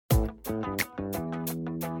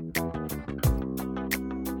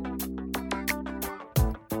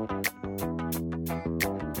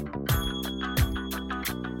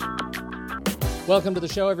Welcome to the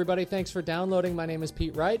show, everybody. Thanks for downloading. My name is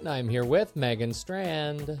Pete Wright, and I'm here with Megan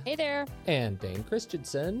Strand. Hey there. And Dane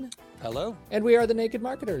Christensen. Hello. And we are the Naked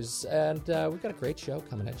Marketers, and we've got a great show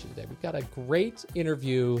coming at you today. We've got a great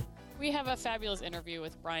interview. We have a fabulous interview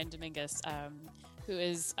with Brian Dominguez, who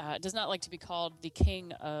is does not like to be called the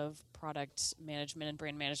king of product management and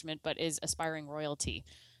brand management, but is aspiring royalty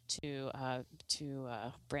to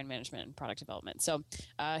brand management and product development. So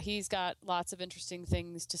he's got lots of interesting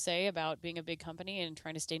things to say about being a big company and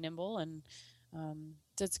trying to stay nimble, and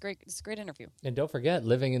so it's great. It's a great interview. And don't forget,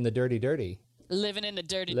 living in the dirty, dirty. Living in the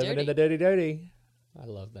dirty, living dirty. in the dirty, dirty. I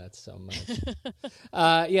love that so much.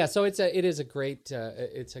 Yeah, so it's a great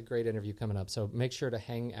interview coming up. So make sure to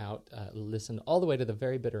hang out, listen all the way to the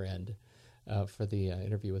very bitter end. For the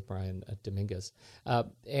interview with Brian Dominguez.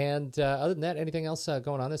 And other than that, anything else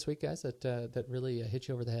going on this week, guys, that really hit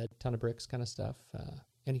you over the head? Ton of bricks kind of stuff.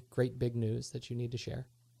 Any great big news that you need to share?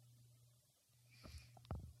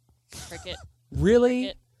 Cricket. Really?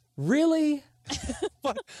 Cricket. Really?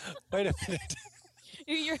 What? Wait a minute.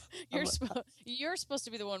 You're supposed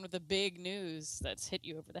to be the one with the big news that's hit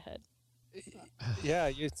you over the head. Yeah,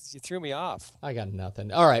 you threw me off. I got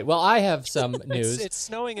nothing. All right. Well, I have some news. It's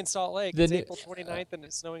snowing in Salt Lake. It's April 29th, and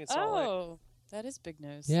it's snowing in Salt Lake. Oh, that is big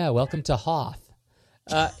news. Yeah, welcome to Hoth.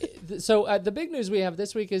 So the big news we have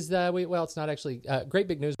this week is it's not actually great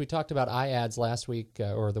big news. We talked about iAds last week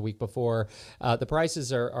or the week before. The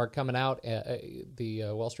prices are coming out. The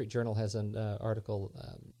Wall Street Journal has an article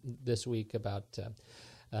this week about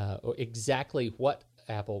exactly what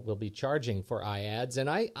Apple will be charging for iAds, and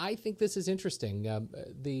I think this is interesting.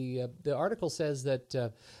 The article says that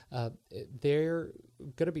they're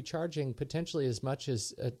going to be charging potentially as much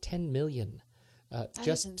as $10 million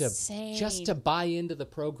just to buy into the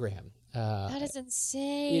program. That is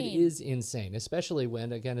insane. It is insane, especially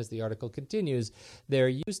when, again, as the article continues, they're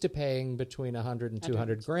used to paying between $100 and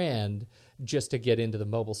 $200 grand just to get into the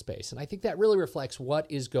mobile space. And I think that really reflects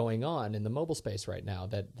what is going on in the mobile space right now,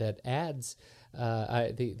 that ads,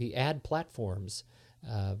 the ad platforms,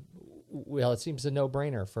 it seems a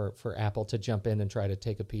no-brainer for Apple to jump in and try to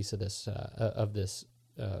take a piece of this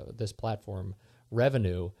platform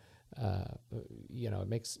revenue.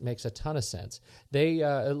 It makes a ton of sense.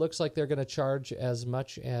 It looks like they're going to charge as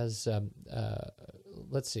much as from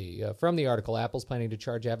the article, Apple's planning to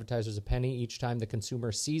charge advertisers a penny each time the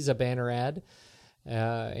consumer sees a banner ad,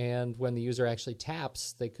 and when the user actually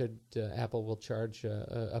taps, Apple will charge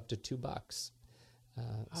up to $2.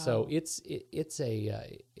 So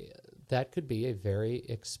that could be a very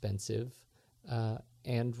expensive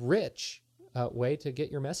and rich way to get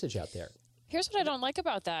your message out there. Here's what I don't like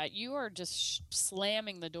about that. You are just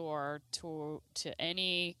slamming the door to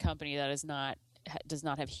any company that does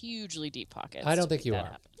not have hugely deep pockets. I don't think you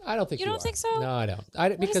are. I don't think you are. You don't think so? No, I don't.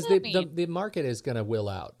 Because does that mean? The market is going to will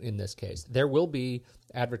out in this case. There will be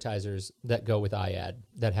advertisers that go with iAd,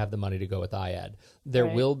 that have the money to go with iAd. There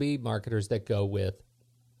will be marketers that go with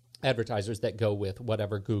advertisers that go with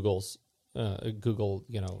whatever Google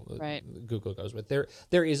goes with.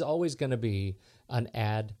 There is always going to be an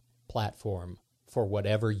ad platform for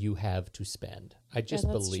whatever you have to spend. I just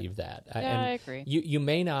believe true. that. I agree. You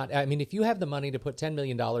may not. I mean, if you have the money to put $10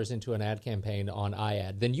 million into an ad campaign on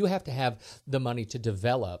iAd, then you have to have the money to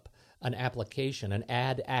develop an application, an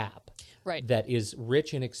ad app, that is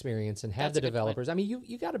rich in experience and have the developers. I mean,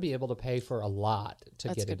 you got to be able to pay for a lot to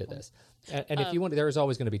get into this. And if you want, there is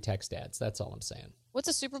always going to be text ads. That's all I'm saying. What's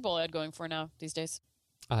a Super Bowl ad going for now these days?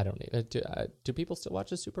 I don't need it. Do people still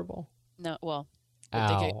watch the Super Bowl? No. Well.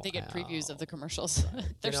 They get previews of the commercials.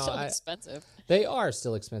 They're still expensive. They are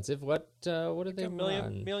still expensive. What did they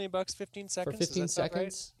run? $1 million, 15 seconds. For 15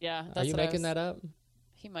 seconds? Right? Yeah. Are you making that up?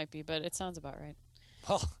 He might be, but it sounds about right.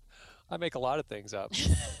 Well, I make a lot of things up.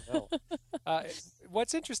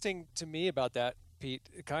 What's interesting to me about that, Pete,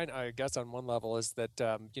 I guess on one level, is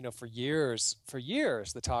that for years,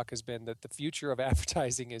 the talk has been that the future of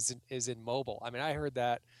advertising is in mobile. I mean, I heard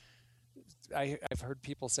that. I've heard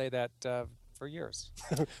people say that. For years,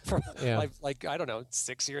 like I don't know,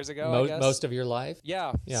 6 years ago. I guess. Most of your life.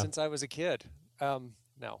 Yeah, since I was a kid.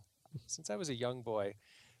 No, since I was a young boy.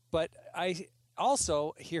 But I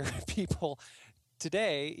also hear people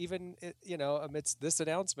today, even amidst this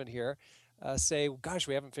announcement here, say, "Gosh,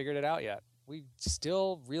 we haven't figured it out yet. We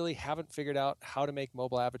still really haven't figured out how to make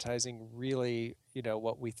mobile advertising really,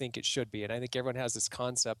 what we think it should be." And I think everyone has this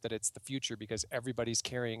concept that it's the future because everybody's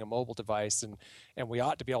carrying a mobile device and we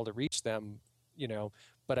ought to be able to reach them.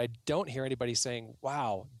 But I don't hear anybody saying,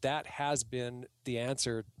 wow, that has been the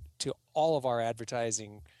answer to all of our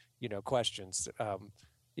advertising, questions.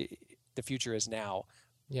 The future is now.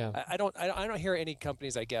 Yeah. I don't hear any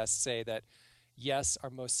companies, I guess, say that, yes, our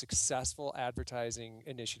most successful advertising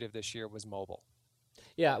initiative this year was mobile.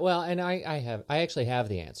 Yeah, well, and I actually have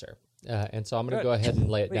the answer. And so I'm going to Good. go ahead and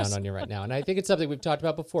lay it down Please. on you right now. And I think it's something we've talked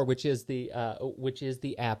about before, which is the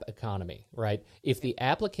app economy, right? If the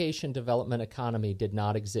application development economy did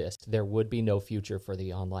not exist, there would be no future for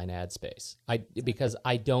the online ad space. Because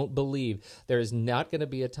I don't believe there is not going to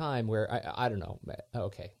be a time where I don't know.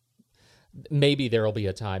 Okay. Maybe there will be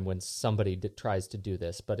a time when somebody tries to do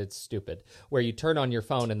this, but it's stupid. Where you turn on your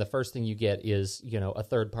phone and the first thing you get is, a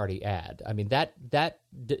third-party ad. I mean, that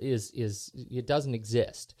is it doesn't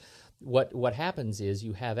exist. What happens is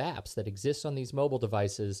you have apps that exist on these mobile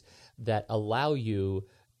devices that allow you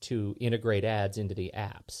to integrate ads into the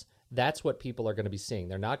apps. That's what people are going to be seeing.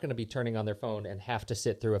 They're not going to be turning on their phone and have to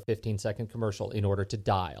sit through a 15-second commercial in order to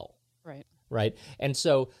dial. Right. And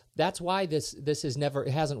so that's why this it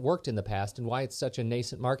hasn't worked in the past, and why it's such a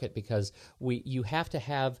nascent market, because you have to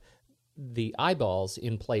have the eyeballs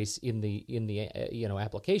in place in the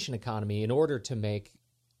application economy in order to make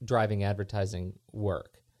driving advertising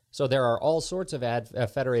work. So there are all sorts of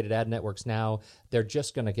federated ad networks now. They're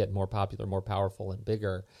just going to get more popular, more powerful, and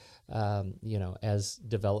bigger, as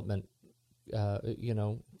development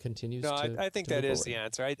continues. No, I think that is the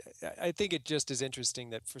answer. I think it just is interesting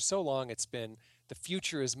that for so long it's been the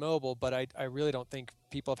future is mobile, but I really don't think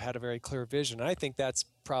people have had a very clear vision. I think that's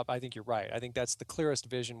I think you're right. I think that's the clearest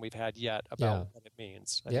vision we've had yet about what it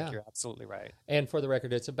means. I think you're absolutely right. And for the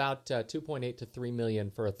record, it's about 2.8 to 3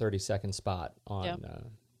 million for a 30-second spot on.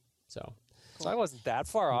 So I wasn't that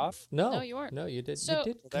far off. No, you weren't. No, you did. So,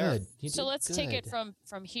 you did good. So let's take it from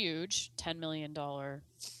huge $10 million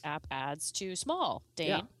app ads to small,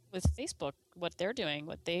 Dane, with Facebook, what they're doing,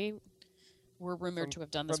 what they were rumored to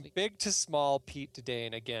have done this week. From big to small, Pete to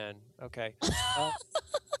Dane again. Okay.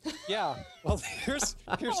 Yeah. Well, here's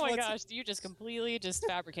oh my gosh, you just completely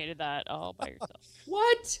fabricated that all by yourself.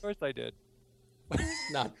 What? Of course I did.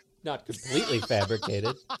 Not completely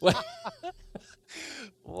fabricated.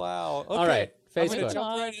 Wow. Okay. All right. Facebook. I'm going to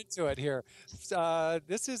jump right into it here.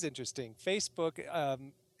 This is interesting. Facebook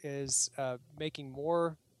is making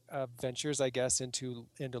more ventures, I guess, into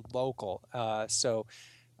local. So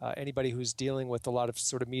anybody who's dealing with a lot of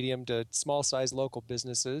sort of medium to small size local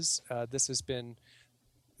businesses, there's been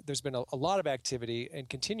a lot of activity, and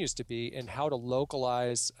continues to be, in how to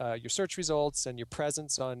localize your search results and your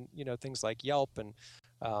presence on things like Yelp and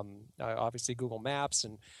obviously Google Maps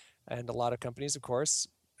and a lot of companies, of course,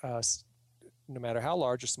 no matter how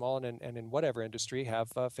large or small and in whatever industry, have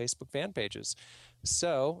Facebook fan pages.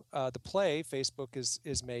 So the play Facebook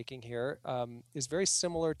is making here is very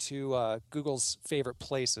similar to Google's favorite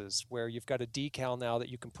places, where you've got a decal now that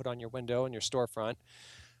you can put on your window in your storefront.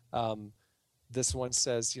 This one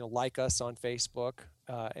says, like us on Facebook,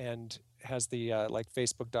 and has the like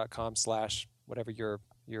facebook.com/whatever your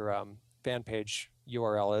fan page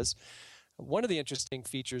URL is. One of the interesting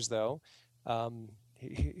features, though,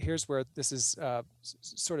 here's where this is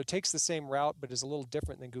sort of takes the same route, but is a little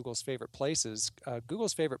different than Google's favorite places.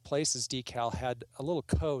 Google's favorite places decal had a little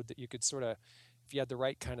code that you could sort of, if you had the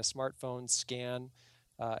right kind of smartphone, scan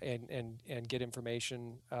and get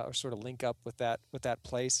information or sort of link up with that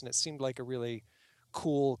place. And it seemed like a really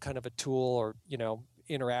cool kind of a tool or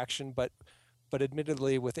interaction, but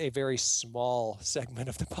admittedly with a very small segment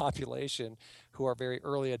of the population who are very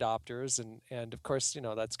early adopters. And of course,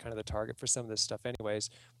 that's kind of the target for some of this stuff anyways.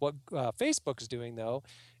 What Facebook is doing, though,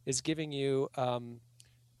 is giving you a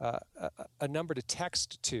number to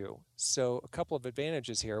text to. So a couple of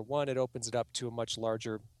advantages here. One, it opens it up to a much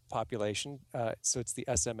larger population. So it's the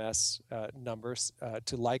SMS numbers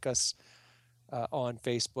to like us on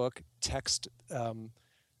Facebook, text,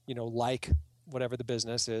 like whatever the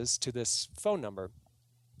business is to this phone number.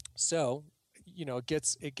 So,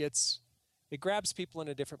 it grabs people in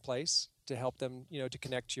a different place to help them, to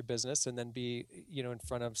connect to your business and then be, in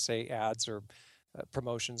front of, say, ads or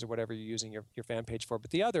promotions or whatever you're using your fan page for.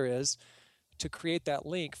 But the other is to create that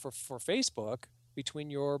link for Facebook between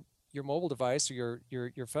your mobile device or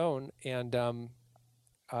your phone and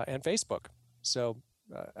Facebook. So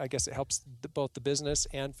I guess it helps both the business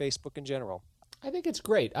and Facebook in general. I think it's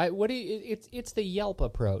great. It's the Yelp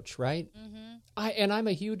approach, right? Mm-hmm. I'm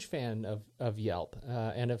a huge fan of Yelp,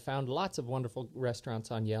 and have found lots of wonderful restaurants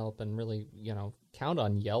on Yelp, and really, count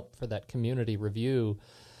on Yelp for that community review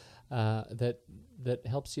that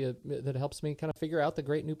helps me kind of figure out the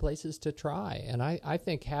great new places to try. And I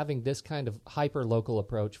think having this kind of hyper local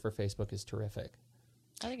approach for Facebook is terrific.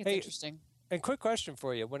 I think it's interesting. And quick question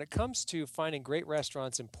for you: when it comes to finding great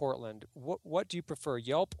restaurants in Portland, what do you prefer,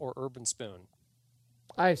 Yelp or Urban Spoon?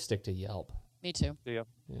 I stick to Yelp. Me too. Do you?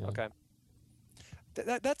 Yeah. Okay.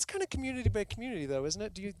 That's kind of community by community, though, isn't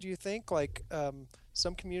it? Do you think like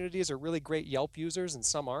some communities are really great Yelp users and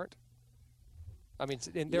some aren't? I mean,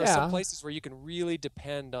 and there are some Yeah. places where you can really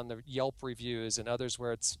depend on the Yelp reviews, and others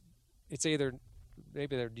where it's either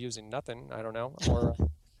maybe they're using nothing, I don't know, or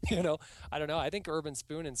you know, I don't know. I think Urban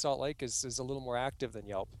Spoon in Salt Lake is a little more active than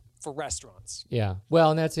Yelp for restaurants. Yeah.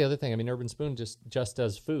 Well, and that's the other thing. I mean, Urban Spoon just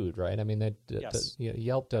does food, right? I mean, Yes.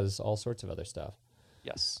 Yelp does all sorts of other stuff.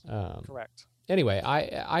 Yes. Um, Correct. anyway,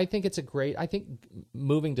 I think it's a great. I think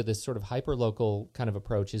moving to this sort of hyper local kind of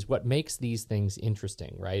approach is what makes these things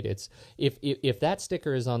interesting, right? It's if that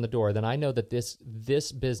sticker is on the door, then I know that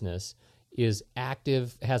this business is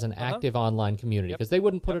active, has an active online community, Yep. because they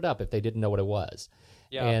wouldn't put it up if they didn't know what it was.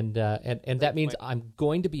 Yeah. And that means point. I'm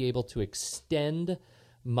going to be able to extend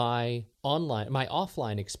my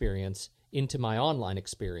offline experience into my online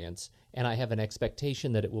experience, and I have an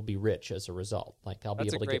expectation that it will be rich as a result. Like I'll be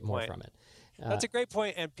That's a able to great get more point. from it. That's a great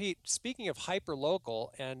point. And Pete, speaking of hyper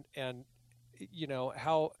local and you know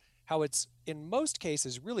how it's in most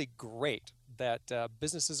cases really great that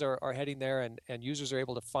businesses are heading there and users are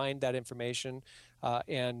able to find that information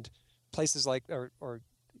and places like or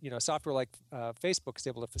you know software like Facebook is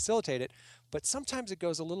able to facilitate it. But sometimes it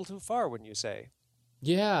goes a little too far, wouldn't you say?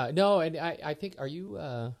 Yeah, no, and I think are you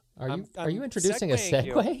I'm introducing a segueing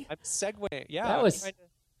you. segue? I'm segueing. Yeah, That was-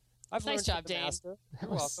 I've Nice learned job, from the Dane. master. That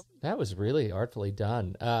You're was welcome. that was really artfully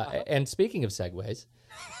done. And speaking of segues,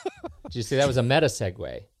 did you see that was a meta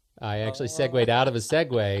segue? I actually segued out of a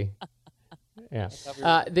segue. Yeah. thought we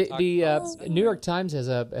were The talking about the segue. New York Times has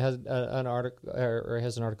an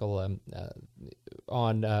article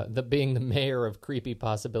on the being the mayor of creepy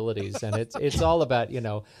possibilities, and it's all about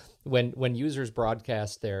when users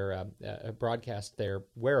broadcast their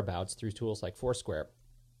whereabouts through tools like Foursquare.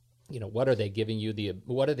 What are they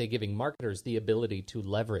giving marketers the ability to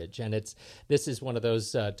leverage? And this is one of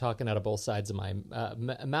those talking out of both sides of my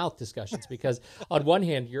mouth discussions, because on one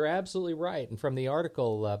hand, you're absolutely right. And from the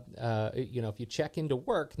article, if you check into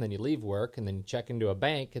work and then you leave work and then you check into a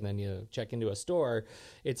bank and then you check into a store,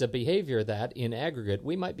 it's a behavior that in aggregate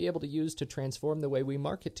we might be able to use to transform the way we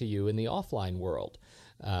market to you in the offline world.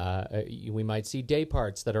 We might see day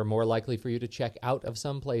parts that are more likely for you to check out of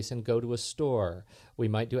some place and go to a store. We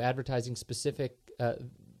might do advertising specific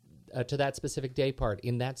to that specific day part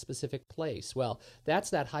in that specific place. Well,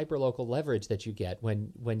 that's that hyperlocal leverage that you get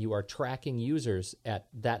when you are tracking users at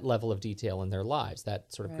that level of detail in their lives,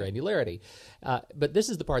 that sort of granularity. But this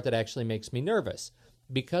is the part that actually makes me nervous.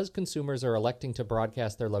 Because consumers are electing to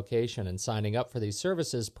broadcast their location and signing up for these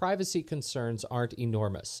services, privacy concerns aren't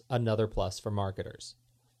enormous. Another plus for marketers.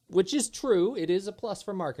 Which is true. It is a plus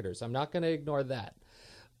for marketers. I'm not going to ignore that.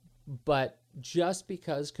 But just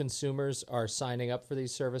because consumers are signing up for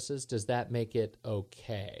these services, does that make it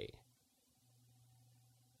okay?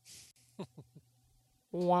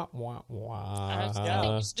 Wah, wah, wah. I think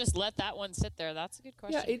you should just let that one sit there. That's a good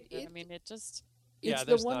question. it- I mean, it just. It's the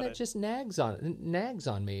there's one not that just nags on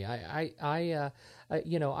me.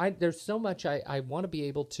 There's so much I want to be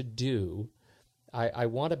able to do. I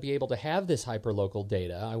want to be able to have this hyperlocal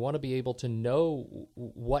data. I want to be able to know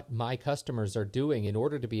what my customers are doing in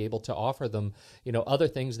order to be able to offer them, other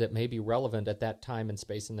things that may be relevant at that time and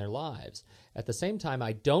space in their lives. At the same time,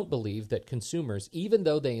 I don't believe that consumers, even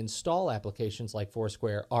though they install applications like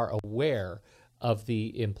Foursquare, are aware of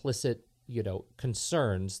the implicit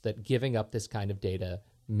concerns that giving up this kind of data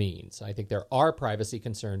means. I think there are privacy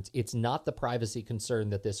concerns. It's not the privacy concern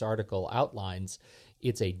that this article outlines.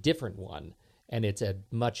 It's a different one, and it's a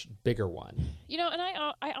much bigger one. And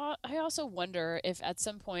I also wonder if at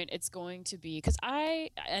some point it's going to be, because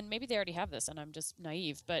and maybe they already have this and I'm just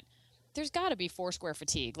naive, but there's got to be Foursquare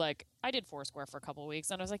fatigue. Like I did Foursquare for a couple of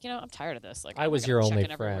weeks and I was like, I'm tired of this. Like I I'm was not your gonna only check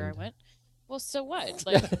in everywhere friend. I went. Well, so what?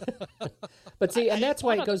 Like, But see, and that's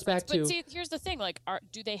why it want goes other back friends. to... But see, here's the thing: like,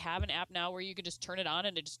 do they have an app now where you can just turn it on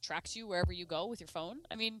and it just tracks you wherever you go with your phone?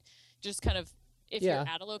 I mean, just kind of if you're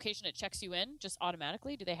at a location, it checks you in just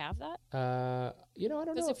automatically. Do they have that? I don't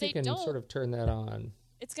know if they you can don't, sort of turn that on.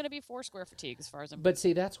 It's going to be Foursquare fatigue, as far as I'm. But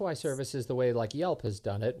see, that's why services the way like Yelp has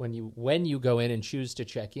done it. When you go in and choose to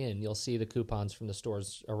check in, you'll see the coupons from the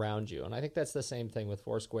stores around you. And I think that's the same thing with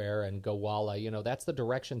Foursquare and GoWalla. That's the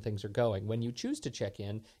direction things are going. When you choose to check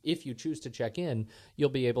in, if you choose to check in, you'll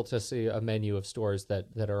be able to see a menu of stores that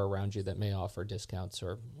are around you that may offer discounts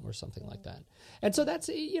or something like that. And so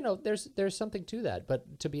that's, there's something to that.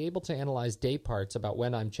 But to be able to analyze day parts about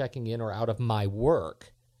when I'm checking in or out of my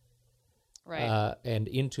work, Right. and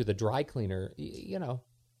into the dry cleaner,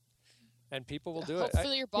 and people will do it.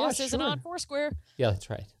 Hopefully your boss Yeah, isn't sure. on Foursquare. Yeah, that's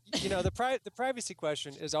right. The privacy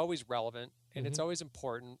question is always relevant and it's always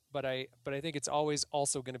important, but I think it's always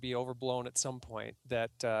also going to be overblown at some point.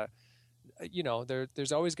 That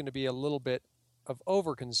there's always going to be a little bit of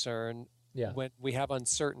over concern when we have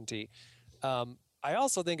uncertainty. I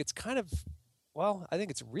also think it's I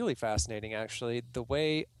think it's really fascinating, actually, the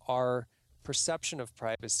way our perception of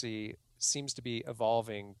privacy seems to be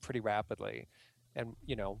evolving pretty rapidly. And,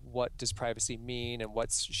 what does privacy mean, and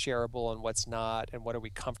what's shareable and what's not, and what are we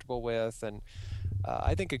comfortable with? And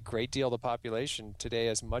I think a great deal of the population today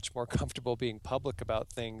is much more comfortable being public about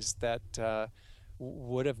things that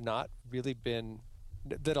would have not really been,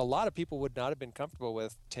 that a lot of people would not have been comfortable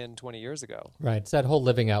with 10, 20 years ago. Right. It's that whole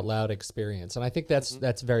living out loud experience. And I think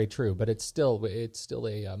that's very true, but it's still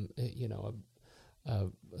a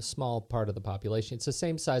small part of the population. It's the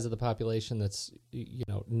same size of the population that's,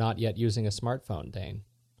 not yet using a smartphone, Dane.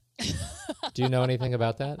 Do you know anything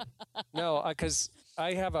about that? No, because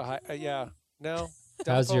I have no.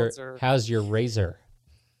 How's your razor?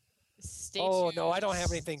 Stay Oh, tuned. no, I don't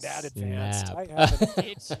have anything that advanced. Snap. I haven't.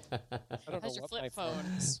 I don't How's know your what flip my phone?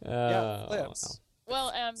 is. Oh, Flips.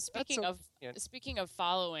 Well, speaking so- of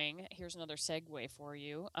following, here's another segue for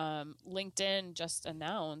you. LinkedIn just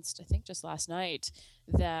announced, I think just last night,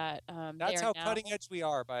 that That's how cutting edge we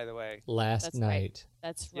are, by the way. Last night. Right.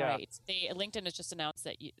 That's Yeah. right. LinkedIn has just announced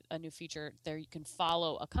that a new feature there you can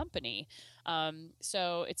follow a company.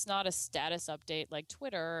 So it's not a status update like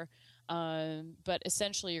Twitter. But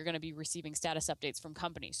essentially, you're going to be receiving status updates from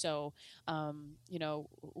companies. So,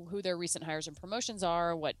 who their recent hires and promotions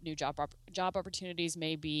are, what new job opportunities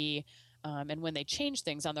may be, and when they change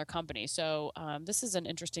things on their company. So, this is an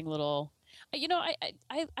interesting little.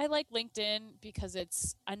 I like LinkedIn because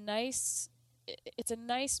it's a nice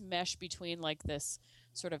mesh between like this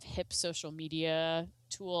sort of hip social media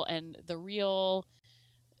tool and the real.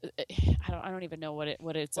 I don't even know what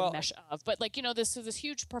it's a mesh of, but this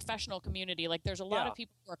huge professional community. Like there's a lot of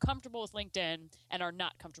people who are comfortable with LinkedIn and are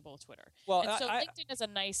not comfortable with Twitter. Well, and so LinkedIn is a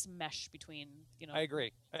nice mesh between. I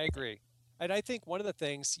agree. And I think one of the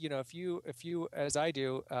things, if you as I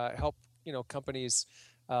do help companies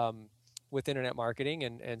with internet marketing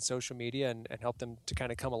and social media and help them to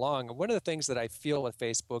kind of come along. And one of the things that I feel with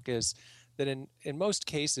Facebook is that in most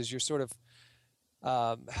cases you're sort of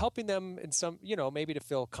helping them in some, maybe to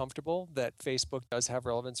feel comfortable that Facebook does have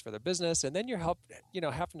relevance for their business. And then you're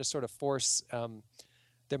having to sort of force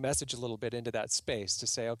their message a little bit into that space to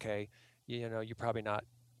say, okay, you're probably not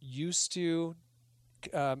used to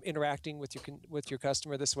interacting with your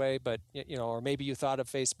customer this way, but, or maybe you thought of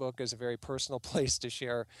Facebook as a very personal place to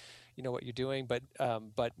share, what you're doing, but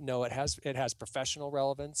no, it has professional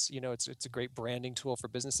relevance. It's a great branding tool for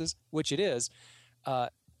businesses, which it is.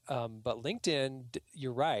 But LinkedIn,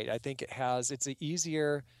 you're right. I think it's an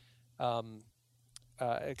easier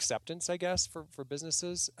acceptance, I guess, for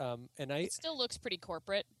businesses. And it still looks pretty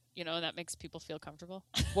corporate, and that makes people feel comfortable.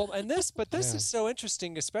 Well, this is so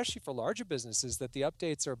interesting, especially for larger businesses, that the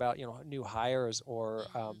updates are about new hires or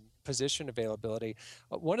position availability.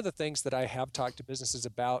 One of the things that I have talked to businesses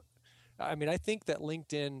about, I think that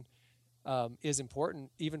LinkedIn is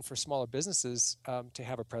important even for smaller businesses to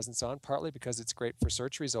have a presence on, partly because it's great for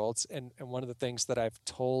search results. And one of the things that I've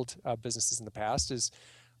told businesses in the past is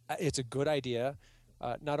it's a good idea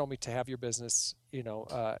not only to have your business,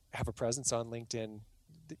 have a presence on LinkedIn,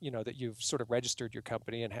 that you've sort of registered your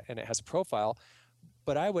company and it has a profile,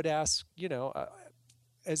 but I would ask,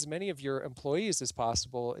 as many of your employees as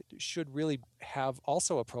possible should really have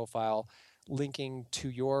also a profile linking to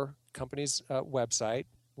your company's website,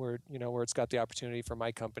 where it's got the opportunity for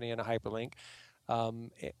my company and a hyperlink,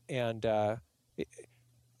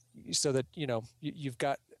 so that you've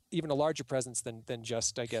got even a larger presence than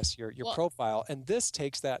just, I guess, your profile. And this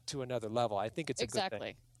takes that to another level. I think it's a good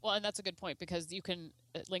thing. Well, and that's a good point, because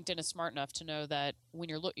LinkedIn is smart enough to know that when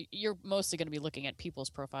you're mostly going to be looking at people's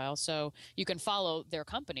profiles, so you can follow their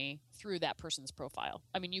company through that person's profile.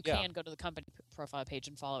 You can go to the company profile page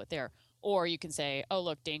and follow it there, or you can say, "Oh,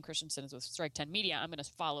 look, Dane Christensen is with Strike 10 Media. I'm going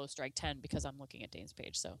to follow Strike 10 because I'm looking at Dane's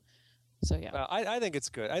page." So yeah. Well, I think it's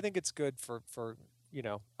good. I think it's good for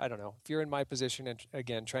I don't know, if you're in my position and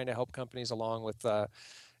again trying to help companies along with their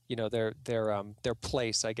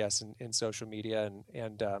place, I guess, in social media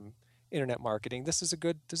and internet marketing. This is a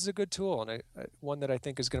good tool, and one that I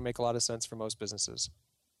think is going to make a lot of sense for most businesses.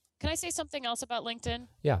 Can I say something else about LinkedIn?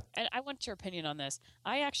 Yeah. And I want your opinion on this.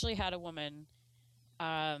 I actually had a woman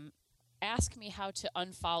ask me how to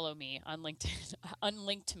unfollow me on LinkedIn,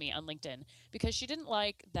 unlinked me on LinkedIn, because she didn't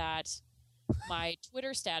like that my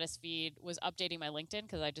Twitter status feed was updating my LinkedIn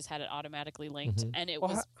because I just had it automatically linked, and it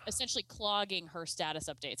was essentially clogging her status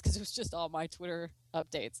updates because it was just all my Twitter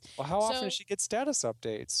updates. Well, how often does she get status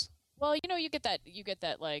updates? Well, you get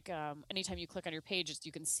that like anytime you click on your page,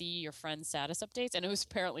 you can see your friend's status updates, and it was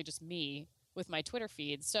apparently just me with my Twitter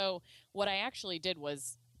feed. So what I actually did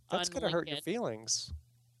was that's going to hurt your feelings.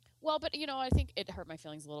 Well, but I think it hurt my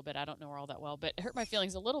feelings a little bit. I don't know her all that well, but it hurt my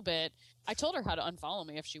feelings a little bit. I told her how to unfollow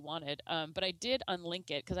me if she wanted, but I did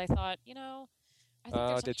unlink it because I thought, I think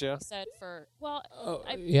there's something to be said for. Well,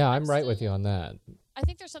 I'm right with you on that. I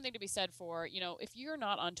think there's something to be said for, if you're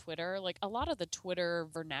not on Twitter, like a lot of the Twitter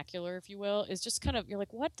vernacular, if you will, is just kind of, you're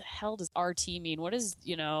like, what the hell does RT mean? What does,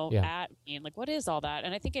 at mean? Like, what is all that?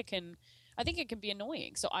 And I think it can be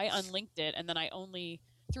annoying. So I unlinked it, and then I only,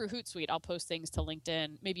 through Hootsuite, I'll post things to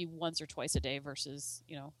LinkedIn maybe once or twice a day versus,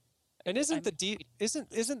 And isn't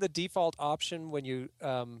the default option when you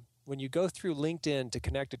go through LinkedIn to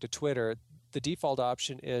connect it to Twitter, the default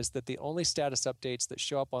option is that the only status updates that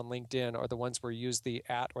show up on LinkedIn are the ones where you use the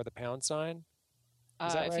 @ or the pound sign?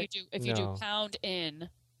 Is that right? If you do pound in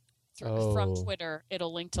from Twitter,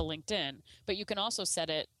 it'll link to LinkedIn. But you can also set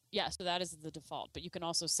it. Yeah, so that is the default. But you can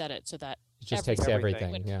also set it so that it just takes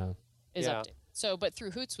everything. Is updated. So, but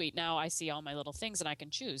through Hootsuite now, I see all my little things, and I can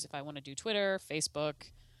choose if I want to do Twitter,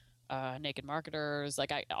 Facebook, Naked Marketers,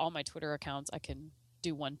 like all my Twitter accounts. I can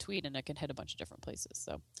do one tweet, and it can hit a bunch of different places.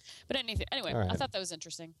 So, but anyway, right. I thought that was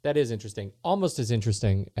interesting. That is interesting. Almost as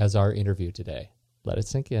interesting as our interview today. Let it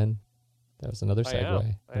sink in. That was another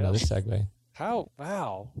segue. Another segue. How?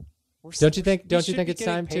 Wow. Don't you think it's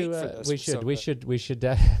time to? We should.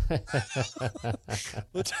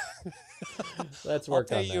 Let's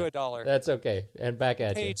work on that. I'll pay you $1. That's okay. And back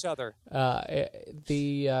at pay you. Each other.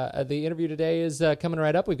 The interview today is coming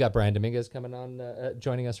right up. We've got Brian Dominguez coming on,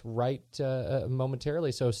 joining us right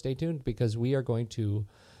momentarily. So stay tuned because we are going to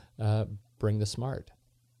bring the smart.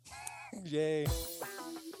 Yay.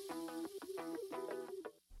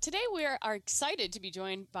 Today we are excited to be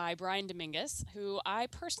joined by Brian Dominguez, who I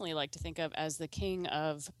personally like to think of as the king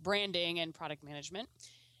of branding and product management.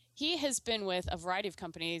 He has been with a variety of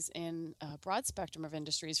companies in a broad spectrum of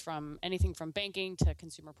industries, from anything from banking to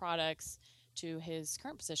consumer products to his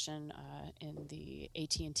current position in the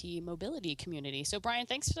AT&T mobility community. So, Brian,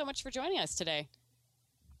 thanks so much for joining us today.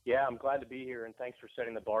 Yeah, I'm glad to be here, and thanks for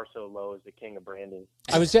setting the bar so low as the king of branding.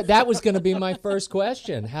 That was going to be my first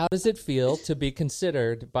question. How does it feel to be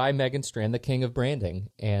considered by Megan Strand the king of branding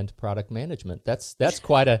and product management? That's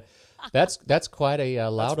quite a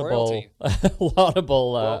laudable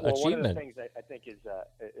well, achievement. One of the things I think is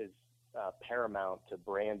paramount to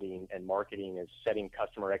branding and marketing is setting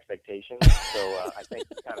customer expectations. So I think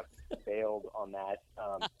you kind of failed on that.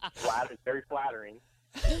 It's very flattering.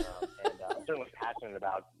 And I'm certainly passionate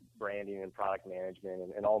about branding and product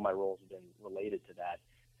management, and all my roles have been related to that.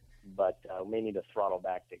 But we may need to throttle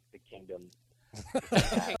back the kingdom.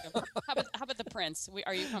 How about the prince?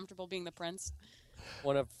 Are you comfortable being the prince?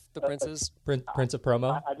 One of the princes? Prince of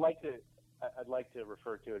promo? I'd like to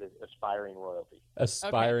refer to it as aspiring royalty.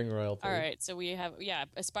 Aspiring royalty. All right. So we have,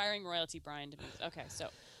 aspiring royalty, Brian. Okay. So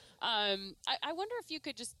I wonder if you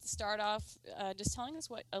could just start off just telling us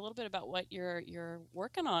a little bit about what you're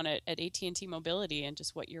working on at AT&T Mobility, and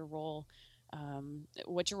just what your role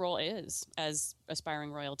is as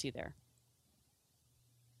aspiring royalty there.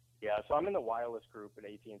 Yeah, so I'm in the wireless group at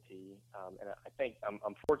AT&T, and I think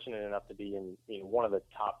I'm fortunate enough to be in one of the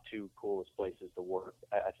top 2 coolest places to work,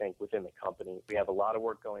 I think, within the company. We have a lot of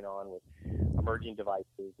work going on with emerging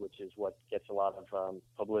devices, which is what gets a lot of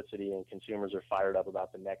publicity, and consumers are fired up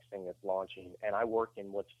about the next thing that's launching. And I work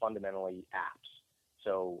in what's fundamentally apps.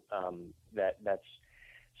 So that's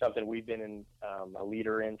something we've been a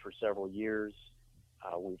leader in for several years.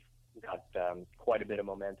 We've got quite a bit of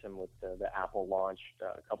momentum with the Apple launch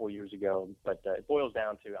a couple of years ago, but it boils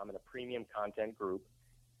down to I'm in a premium content group,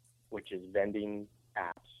 which is vending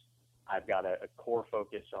apps. I've got a core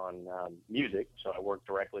focus on music, so I work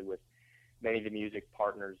directly with many of the music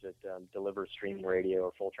partners that deliver streaming radio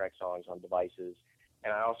or full-track songs on devices,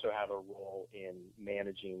 and I also have a role in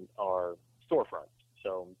managing our storefront.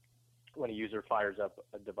 So when a user fires up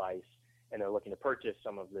a device and they're looking to purchase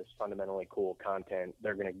some of this fundamentally cool content,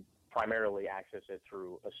 they're going to primarily access it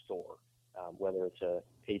through a store, whether it's a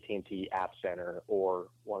AT&T App Center or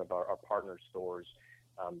one of our partner stores.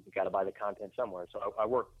 You got to buy the content somewhere. So I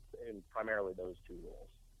work in primarily those 2 roles.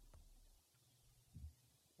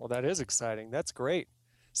 Well, that is exciting. That's great.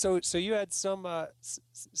 So you had some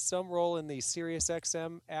role in the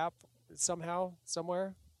SiriusXM app somehow,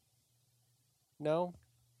 somewhere? No?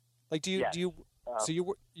 Like, do you Yes. so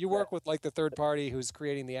you work with like the third party who's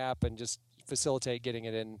creating the app and just facilitate getting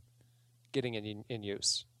it in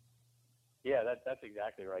use. Yeah, that's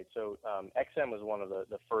exactly right. So XM was one of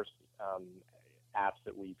the first apps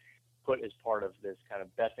that we put as part of this kind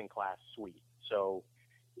of best-in-class suite. So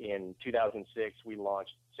in 2006, we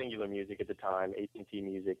launched Singular Music at the time, AT&T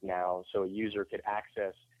Music now, so a user could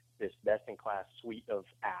access this best-in-class suite of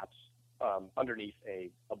apps underneath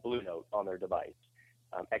a Blue Note on their device.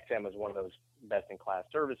 XM is one of those best-in-class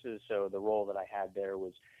services, so the role that I had there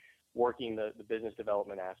was working the business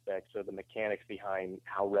development aspect, so the mechanics behind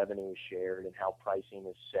how revenue is shared and how pricing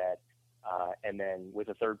is set, and then with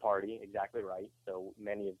a third party, exactly right. So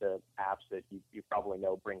many of the apps that you probably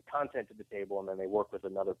know bring content to the table, and then they work with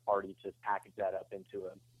another party to package that up into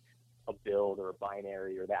a build or a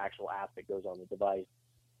binary or the actual app that goes on the device.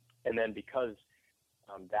 And then because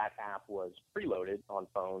that app was preloaded on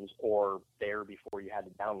phones or there before you had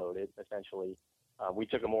to download it, essentially, we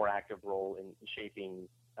took a more active role in shaping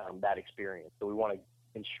that experience. So we want to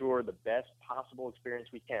ensure the best possible experience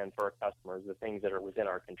we can for our customers, the things that are within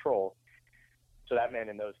our control. So that meant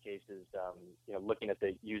in those cases, looking at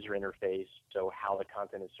the user interface, so how the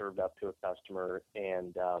content is served up to a customer,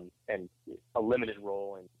 and a limited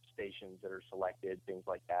role in stations that are selected, things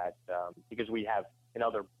like that, because we have in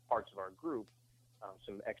other parts of our group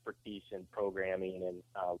some expertise in programming and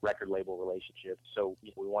record label relationships. So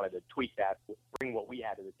we wanted to tweak that, bring what we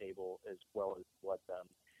had to the table as well as what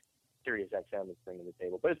SiriusXM is bringing to the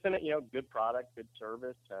table. But it's been a good product, good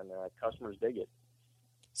service, and customers dig it.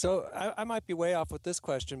 So I might be way off with this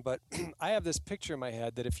question, but I have this picture in my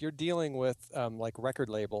head that if you're dealing with like record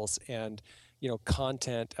labels and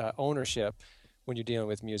content ownership when you're dealing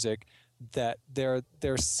with music, that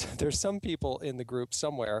there's some people in the group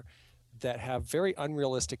somewhere that have very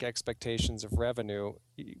unrealistic expectations of revenue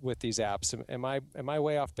with these apps. Am I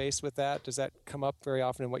way off base with that? Does that come up very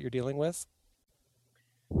often in what you're dealing with?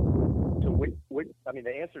 So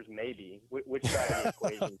the answer is maybe. Which side of the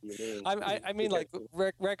equation do you mean? I mean, like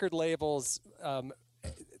record labels,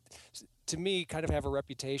 to me, kind of have a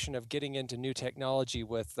reputation of getting into new technology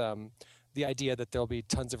with the idea that there'll be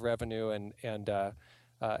tons of revenue and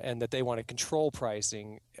that they want to control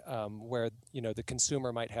pricing, where the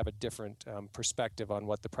consumer might have a different perspective on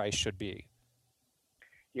what the price should be.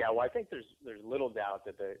 Yeah, well, I think there's little doubt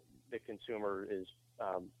that the consumer is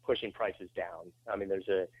pushing prices down. I mean, there's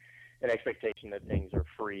an expectation that things are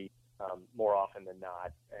free more often than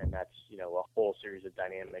not, and that's a whole series of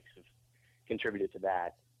dynamics have contributed to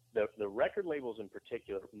that. The record labels in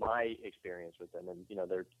particular, my experience with them, and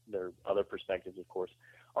their other perspectives, of course,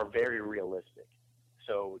 are very realistic.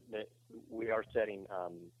 So we are setting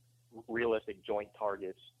realistic joint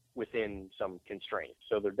targets within some constraints.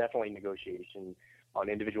 So there's definitely negotiation on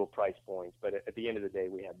individual price points, but at the end of the day,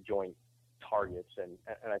 we have joint targets, and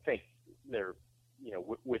I think they're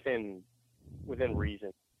within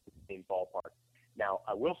reason, in ballpark. Now,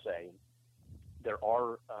 I will say there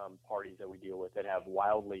are parties that we deal with that have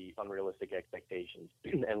wildly unrealistic expectations,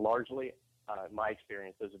 and largely, my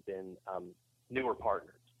experience, those have been newer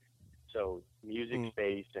partners. So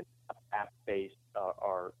music-based and app-based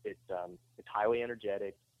it's highly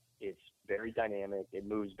energetic, it's very dynamic, it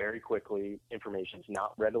moves very quickly, information's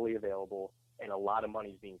not readily available, and a lot of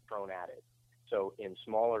money's being thrown at it. So in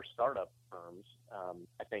smaller startup firms,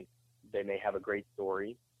 I think they may have a great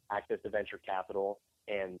story, access to venture capital,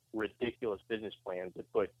 and ridiculous business plans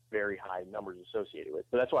that put very high numbers associated with.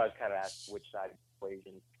 So that's why I was kind of asked which side of the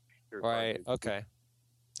equation you're right. Okay.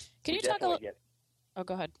 Can you talk a little? Oh,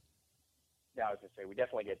 go ahead. Yeah, I was going to say, we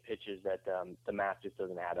definitely get pitches that the math just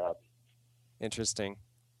doesn't add up. Interesting.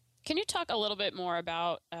 Can you talk a little bit more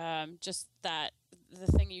about just that, the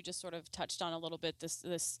thing you just sort of touched on a little bit,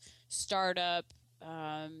 this startup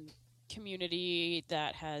community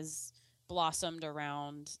that has blossomed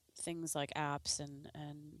around things like apps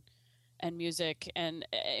and music? And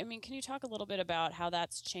I mean, can you talk a little bit about how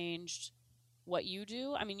that's changed what you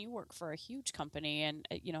do? I mean, you work for a huge company, and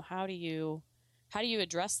how do you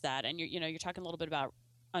address that? And you're talking a little bit about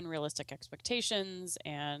unrealistic expectations,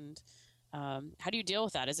 and how do you deal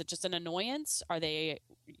with that? Is it just an annoyance? Are they,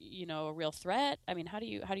 a real threat? I mean, how do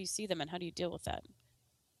you see them, and how do you deal with that?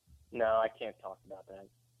 No, I can't talk about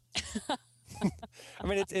that. I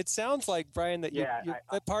mean, it sounds like, Brian, that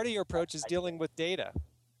that part of your approach is dealing with data.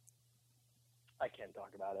 I can't talk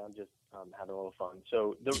about it. I'm just having a little fun.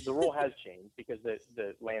 So the role has changed because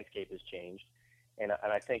the landscape has changed, and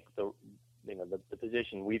I think the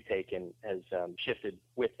position we've taken has shifted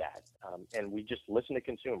with that, and we just listen to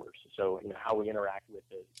consumers. So how we interact with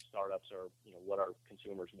the startups are what our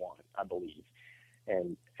consumers want, I believe.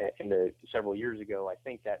 And several years ago, I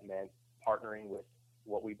think that meant partnering with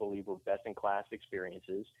what we believe were best-in-class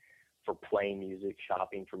experiences, for playing music,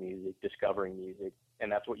 shopping for music, discovering music.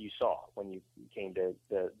 And that's what you saw when you came to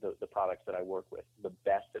the products that I work with, the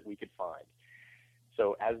best that we could find.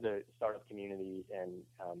 So as the startup community and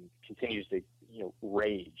continues to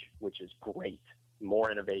rage, which is great,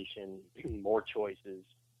 more innovation, more choices.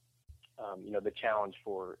 The challenge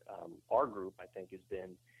for our group, I think, has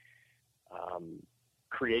been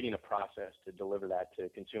creating a process to deliver that to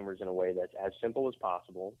consumers in a way that's as simple as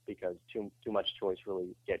possible, because too much choice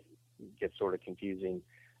really gets sort of confusing,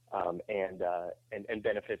 and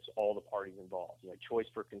benefits all the parties involved. Choice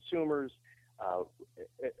for consumers,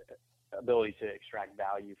 ability to extract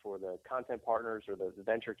value for the content partners or the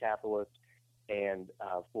venture capitalists, and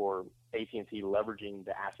for AT&T leveraging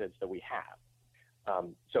the assets that we have.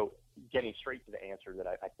 So getting straight to the answer that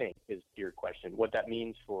I think is to your question, what that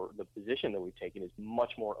means for the position that we've taken is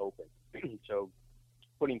much more open. So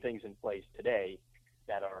putting things in place today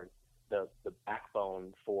that are the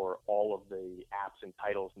backbone for all of the apps and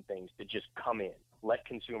titles and things to just come in, let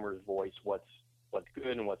consumers voice what's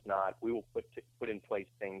good and what's not. We will put in place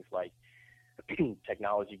things like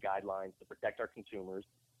technology guidelines to protect our consumers,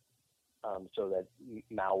 so that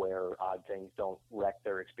malware or odd things don't wreck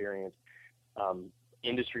their experience.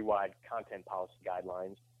 Industry-wide content policy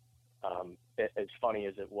guidelines. As funny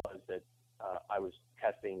as it was that I was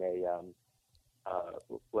testing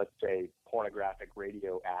let's say, pornographic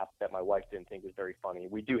radio app that my wife didn't think was very funny.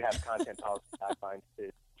 We do have content policy guidelines to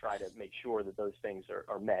try to make sure that those things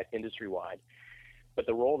are met industry-wide. But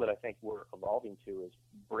the role that I think we're evolving to is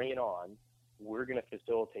bring it on. We're going to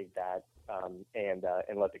facilitate that, and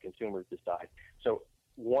let the consumers decide. So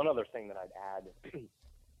one other thing that I'd add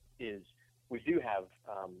is we do have,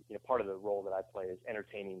 part of the role that I play is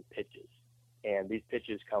entertaining pitches. And these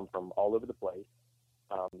pitches come from all over the place.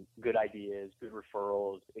 Good ideas, good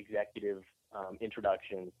referrals, executive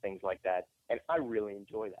introductions, things like that. And I really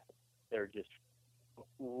enjoy that. They're just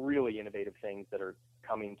really innovative things that are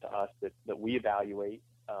coming to us that we evaluate.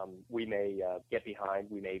 We may get behind,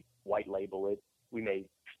 we may white label it, we may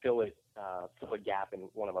fill a gap in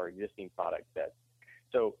one of our existing product sets.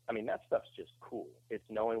 So, that stuff's just cool. It's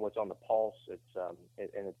knowing what's on the pulse. It's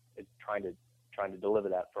trying to deliver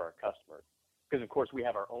that for our customers. Because of course we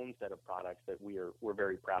have our own set of products that we're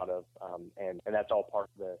very proud of, and that's all part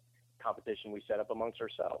of the competition we set up amongst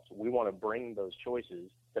ourselves. We want to bring those choices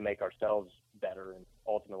to make ourselves better and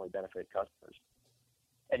ultimately benefit customers.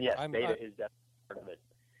 And yes, data is definitely part of it.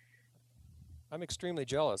 I'm extremely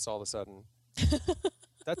jealous all of a sudden.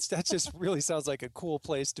 That just really sounds like a cool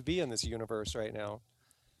place to be in this universe right now.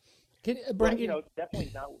 Brian,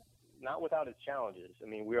 definitely not without its challenges.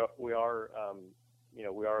 We are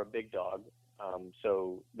a big dog,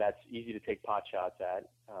 so that's easy to take pot shots at.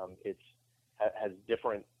 It has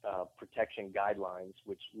different protection guidelines,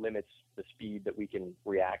 which limits the speed that we can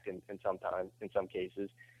react in some cases.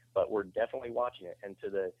 But we're definitely watching it. And to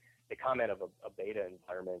the comment of a beta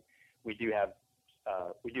environment, we do have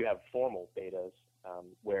formal betas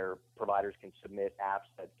where providers can submit apps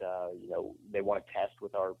that they want to test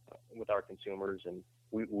with our consumers, and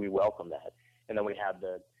we welcome that. And then we have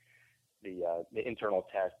the internal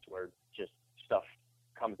tests where just stuff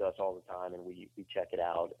comes to us all the time, and we check it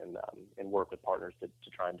out and work with partners to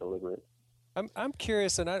try and deliver it. I'm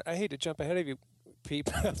curious, and I hate to jump ahead of you,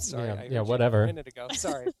 Pete. I'm sorry. Yeah, whatever. A minute ago.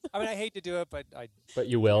 Sorry. I hate to do it, but But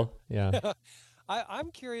you will. Yeah.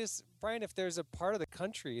 I'm curious, Brian, if there's a part of the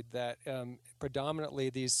country that predominantly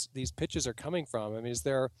these pitches are coming from.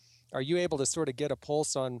 Are you able to sort of get a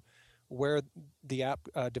pulse on where the app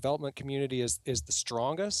development community is the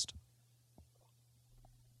strongest?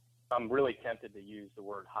 I'm really tempted to use the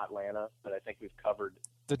word Hotlanta, but I think we've covered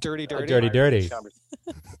the dirty. Dirty. That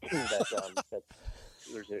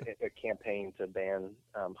there's a campaign to ban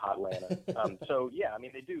Hotlanta. So yeah,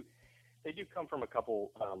 they do come from a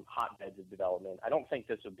couple hotbeds of development. I don't think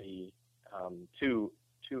this will be too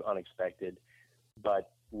unexpected,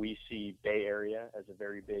 but we see Bay Area as a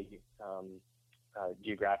very big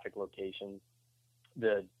geographic location.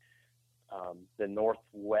 The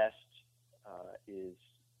Northwest is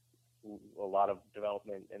a lot of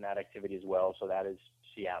development in that activity as well. So that is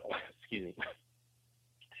Seattle. Excuse me,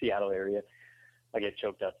 Seattle area. I get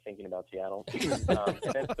choked up thinking about Seattle.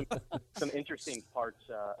 And then some interesting parts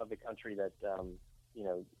of the country that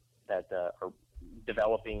are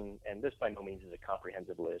developing, and this by no means is a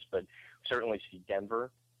comprehensive list, but certainly see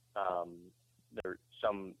Denver. There are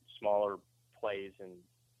some smaller plays in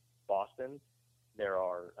Boston. There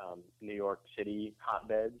are New York City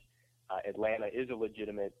hotbeds. Atlanta is a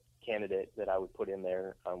legitimate candidate that I would put in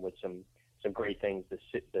there with some great things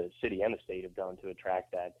the city and the state have done to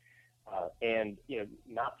attract that. And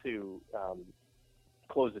not to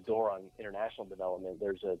close the door on international development.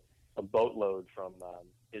 There's a boatload from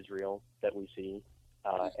Israel that we see,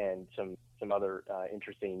 and some other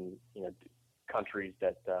interesting countries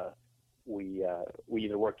that we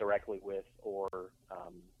either work directly with or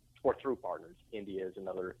through partners. India is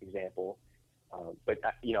another example, but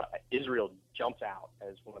Israel jumps out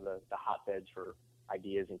as one of the hotbeds for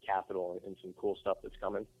ideas and capital and some cool stuff that's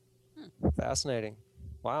coming. Fascinating.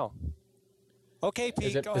 Wow. Okay,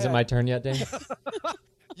 Pete, go ahead. Is it my turn yet, Dave?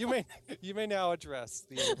 You may now address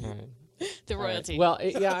the royalty. Well,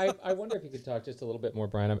 I wonder if you could talk just a little bit more,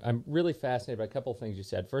 Brian. I'm really fascinated by a couple of things you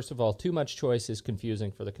said. First of all, too much choice is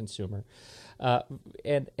confusing for the consumer,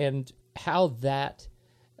 and how that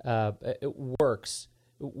it works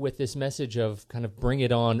with this message of kind of bring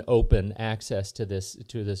it on open access to this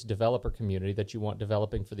developer community that you want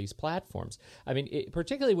developing for these platforms. I mean,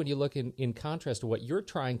 particularly when you look in contrast to what you're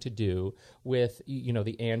trying to do with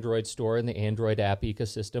the Android store and the Android app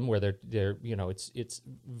ecosystem, where they're it's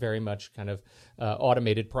very much kind of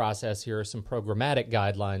automated process. Here are some programmatic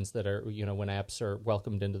guidelines that are when apps are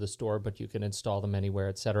welcomed into the store, but you can install them anywhere,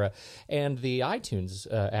 et cetera. And the iTunes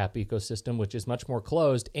app ecosystem, which is much more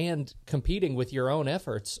closed and competing with your own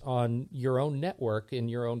efforts on your own network in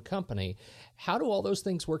your own company. How do all those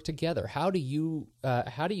things work together? How do you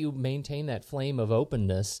maintain that flame of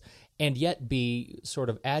openness and yet be sort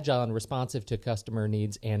of agile and responsive to customer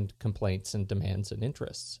needs and complaints and demands and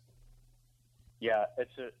interests? Yeah,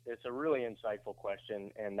 it's a really insightful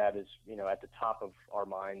question, and that is at the top of our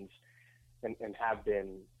minds and have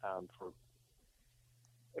been for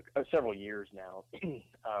several years now.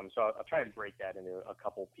 So I'll try and break that into a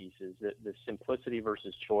couple pieces. The simplicity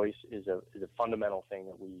versus choice is a fundamental thing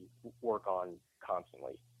that we work on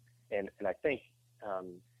constantly, and I think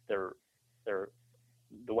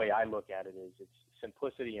the way I look at it is it's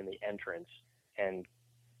simplicity in the entrance and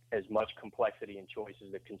as much complexity and choice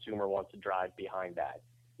as the consumer wants to drive behind that.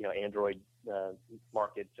 Android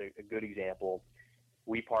market's a good example.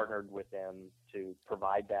 We partnered with them to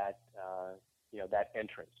provide that that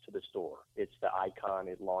entrance to the store. It's the icon,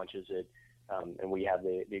 it launches it, and we have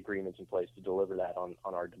the agreements in place to deliver that on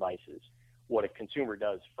our devices. What a consumer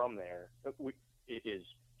does from there is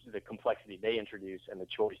the complexity they introduce and the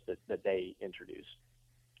choice that they introduce.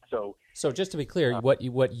 So just to be clear, what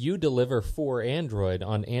you deliver for Android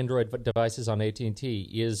on Android devices on AT&T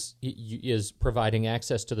is providing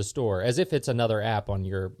access to the store as if it's another app in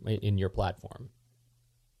your platform.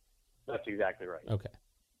 That's exactly right. Okay.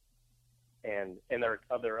 And there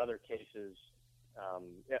are other cases,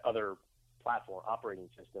 other platform operating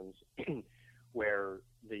systems where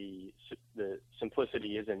the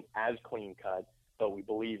simplicity isn't as clean cut, but we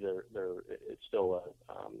believe it's still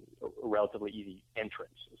a relatively easy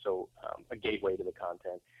entrance. So a gateway to the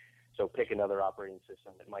content. So pick another operating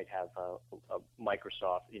system that might have a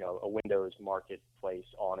Microsoft, a Windows marketplace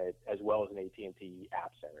on it, as well as an AT&T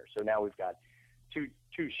App Center. So now we've got two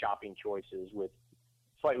shopping choices with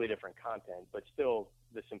slightly different content, but still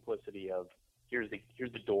the simplicity of here's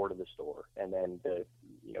the door to the store, and then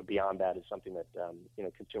beyond that is something that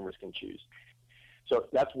consumers can choose. So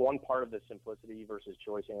that's one part of the simplicity versus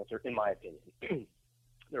choice answer, in my opinion.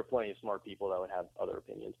 There are plenty of smart people that would have other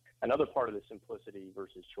opinions. Another part of the simplicity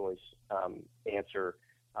versus choice answer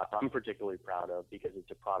I'm particularly proud of, because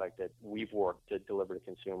it's a product that we've worked to deliver to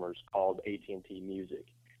consumers, called AT&T Music.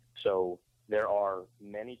 So there are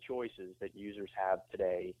many choices that users have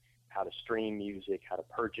today: how to stream music, how to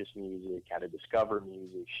purchase music, how to discover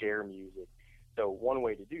music, share music. So one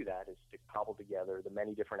way to do that is to cobble together the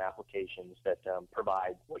many different applications that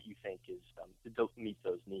provide what you think is to meet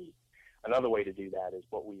those needs. Another way to do that is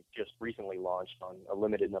what we've just recently launched on a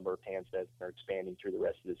limited number of handsets and are expanding through the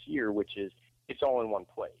rest of this year, which is it's all in one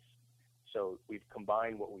place. So we've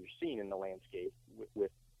combined what we've seen in the landscape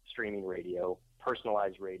with streaming radio,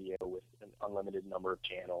 personalized radio with an unlimited number of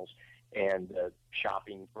channels, and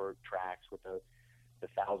shopping for tracks with the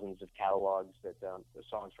thousands of catalogs the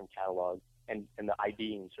songs from catalogs, and the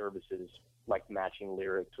IDing services like matching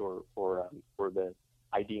lyrics or the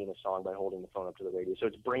IDing a song by holding the phone up to the radio. So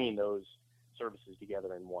it's bringing those services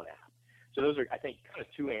together in one app. So those are, I think, kind of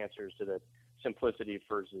two answers to the simplicity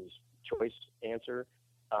versus choice answer.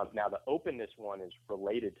 Now the openness one is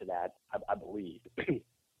related to that, I believe,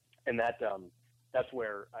 and that's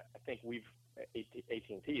where I think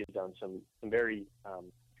AT&T has done some very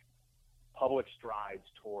public strides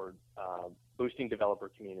toward boosting developer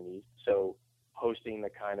communities. So hosting the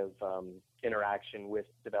kind of interaction with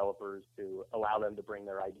developers to allow them to bring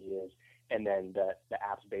their ideas, and then the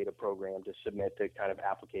apps beta program to submit the kind of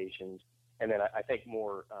applications, And then I think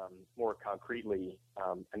more concretely,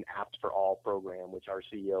 an Apps for All program, which our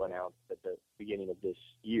CEO announced at the beginning of this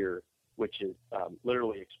year, which is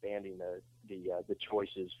literally expanding the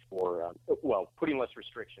choices for putting less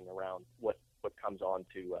restriction around what comes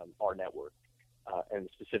onto our network, and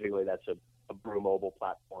specifically that's a Brew mobile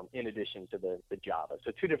platform in addition to the Java.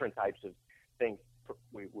 So two different types of things.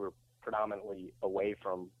 We were predominantly away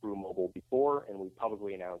from Brew mobile before, and we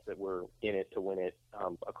publicly announced that we're in it to win it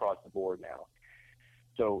across the board now.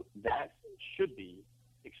 So that should be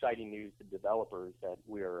exciting news to developers that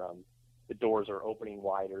the doors are opening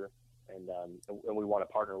wider, and we want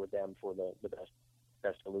to partner with them for the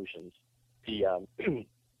best solutions.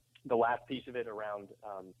 The last piece of it around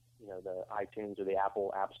the iTunes or the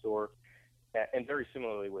Apple App Store, and very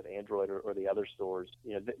similarly with Android or the other stores,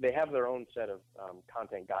 they have their own set of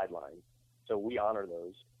content guidelines. So we honor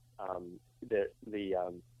those.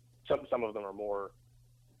 Some of them are more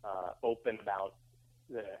open about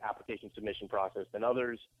the application submission process than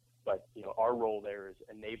others, but our role there is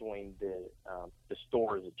enabling the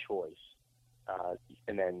store as a choice,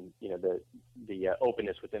 and then the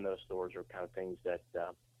openness within those stores are kind of things that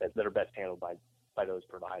are best handled by those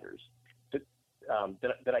providers.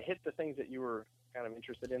 Did I hit the things that you were kind of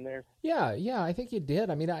interested in there? Yeah, I think you did.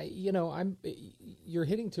 I mean, you're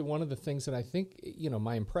hitting to one of the things that I think,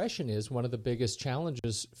 my impression is one of the biggest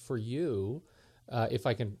challenges for you, if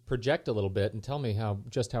I can project a little bit and tell me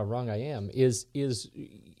just how wrong I am, is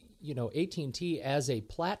AT&T as a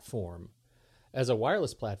platform, as a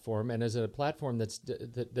wireless platform, and as a platform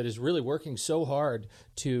that is really working so hard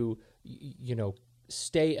to,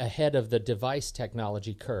 stay ahead of the device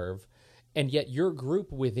technology curve. And yet, your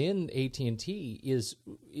group within AT&T is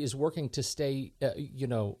working to stay,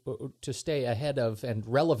 to stay ahead of and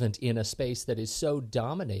relevant in a space that is so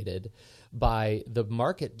dominated by the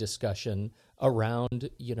market discussion around,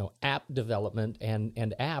 app development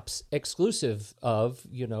and apps exclusive of,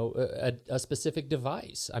 a specific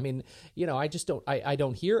device. I mean, I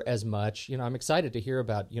don't hear as much. I'm excited to hear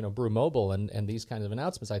about, Brew Mobile and these kinds of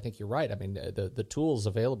announcements. I think you're right. I mean, the tools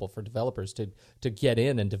available for developers to get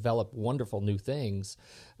in and develop wonderful new things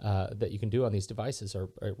that you can do on these devices are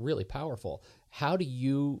really powerful. How do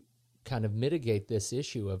you kind of mitigate this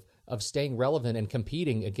issue of staying relevant and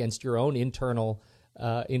competing against your own internal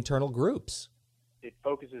groups? It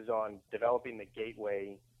focuses on developing the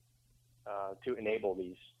gateway to enable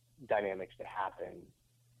these dynamics to happen.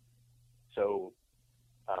 So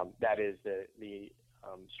that is the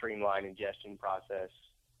streamlined ingestion process,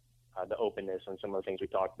 the openness on some of the things we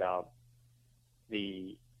talked about.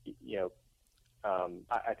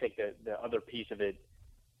 I think that the other piece of it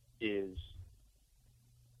is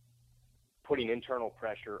putting internal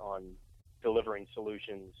pressure on delivering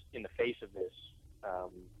solutions in the face of this.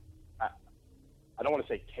 I don't want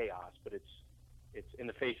to say chaos, but it's in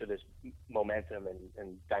the face of this momentum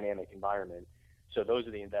and dynamic environment. So those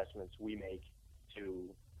are the investments we make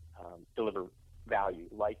to deliver value,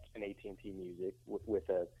 like an AT&T Music with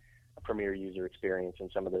a premier user experience and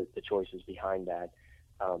some of the choices behind that.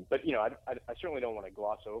 But I certainly don't want to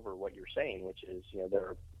gloss over what you're saying, which is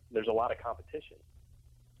there's a lot of competition.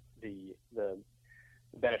 The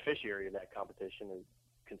beneficiary of that competition is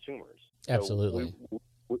consumers. Absolutely. So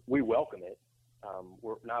we welcome it.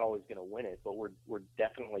 We're not always going to win it, but we're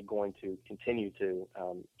definitely going to continue to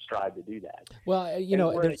strive to do that. Well,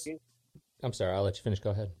 I'm sorry, I'll let you finish.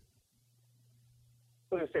 Go ahead.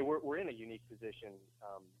 I was going to say we're in a unique position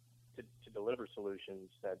to deliver solutions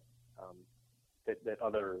that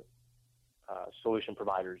other solution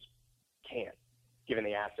providers can't, given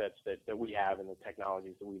the assets that we have and the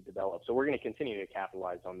technologies that we've developed. So we're going to continue to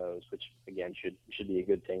capitalize on those, which again should be a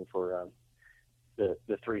good thing for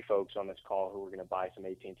the three folks on this call who are going to buy some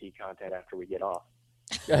AT&T content after we get off.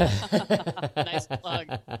 Nice plug.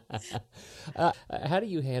 How do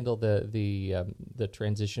you handle the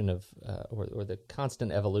transition of or the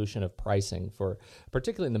constant evolution of pricing for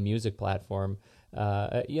particularly in the music platform,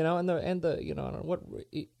 and the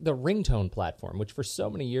ringtone platform, which for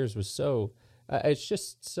so many years was so it's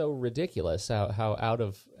just so ridiculous how out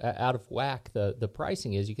of whack the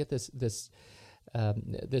pricing is. You get this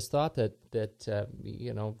thought that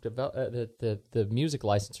the music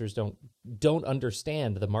licensors don't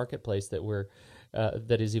understand the marketplace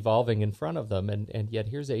that is evolving in front of them, and yet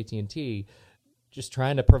here's AT&T just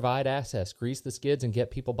trying to provide access, grease the skids, and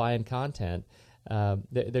get people buying content.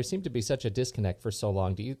 There seemed to be such a disconnect for so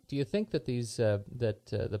long. Do you think that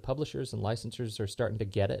the publishers and licensors are starting to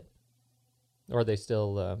get it, or are they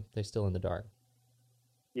still in the dark?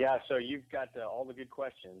 Yeah, so you've got all the good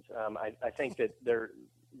questions. I think that there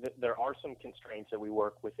are some constraints that we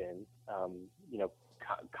work within.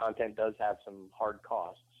 content does have some hard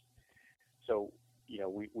costs. So,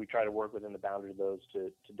 we try to work within the boundary of those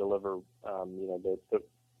to deliver, the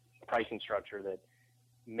pricing structure that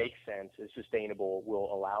makes sense, is sustainable,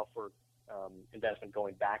 will allow for investment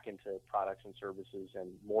going back into products and services and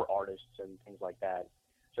more artists and things like that.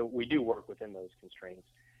 So we do work within those constraints.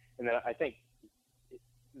 And then I think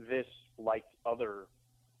this, like other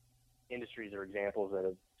industries or examples that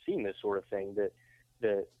have seen this sort of thing, that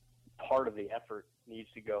the part of the effort needs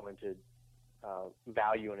to go into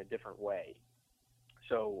value in a different way.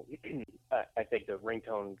 So I think the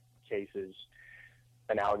ringtone case is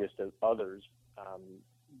analogous to others,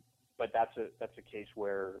 but that's a case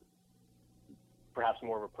where perhaps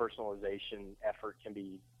more of a personalization effort can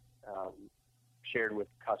be shared with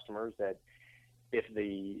customers, that if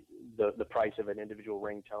the price of an individual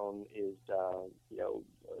ringtone is,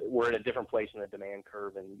 we're in a different place in the demand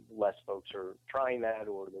curve and less folks are trying that,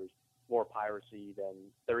 or there's more piracy, then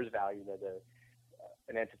there is value that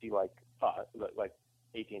an entity like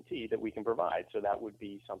AT&T that we can provide. So that would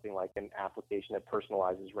be something like an application that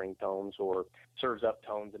personalizes ringtones or serves up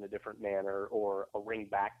tones in a different manner, or a ring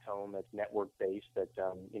back tone that's network based that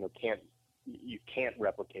you can't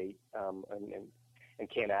replicate and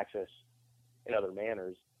can't access in other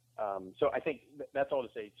manners. So I think that's all to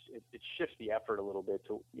say. It shifts the effort a little bit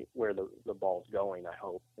to where the ball's going, I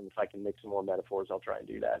hope. And if I can mix some more metaphors, I'll try and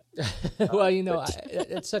do that. Well,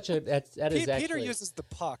 it's such a that is actually. Peter uses the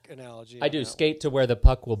puck analogy. I do, skate to where the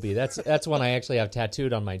puck will be. That's one I actually have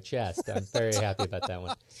tattooed on my chest. I'm very happy about that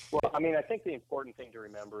one. Well, I think the important thing to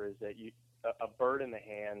remember is that a bird in the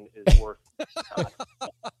hand is worth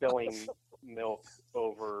spilling milk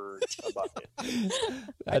over a bucket.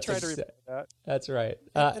 I try to remember that. That's right.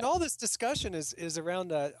 And all this discussion is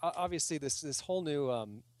around obviously this whole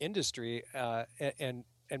new industry, and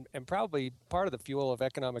probably part of the fuel of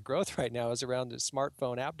economic growth right now is around the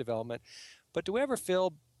smartphone app development. But do we ever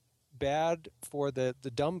feel bad for the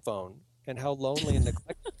dumb phone and how lonely and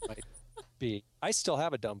neglected it might be? I still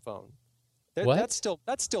have a dumb phone. What?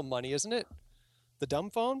 That's still money, isn't it? The dumb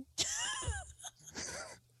phone.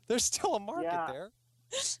 There's still a market there.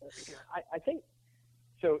 I think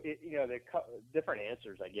so. The different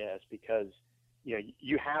answers, I guess, because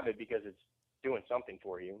you have it because it's doing something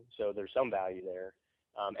for you. So there's some value there,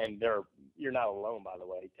 and you're not alone, by the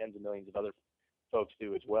way. Tens of millions of other folks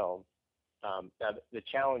do as well. Now the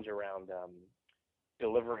challenge around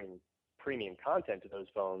delivering premium content to those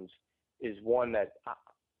phones is one that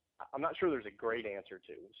I'm not sure there's a great answer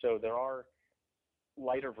to. So there are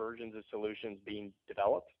lighter versions of solutions being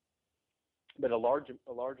developed, but a large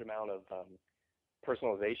amount of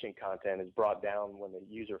personalization content is brought down when the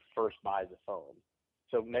user first buys a phone.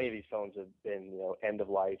 So many of these phones have been end of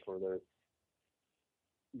life, or they're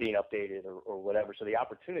being updated or whatever. So the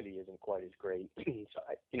opportunity isn't quite as great. So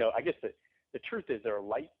I guess the truth is there are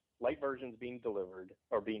light versions being delivered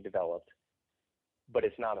or being developed, but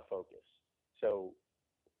it's not a focus. So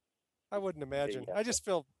I wouldn't imagine. I just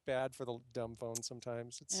feel bad for the dumb phone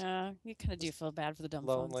sometimes. Yeah, you kind of do feel bad for the dumb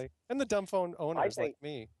lonely. phones. And the dumb phone owners like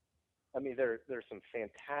me. There's some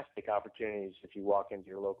fantastic opportunities if you walk into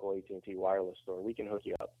your local AT&T wireless store. We can hook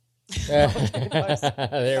you up.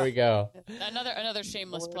 There we go. Another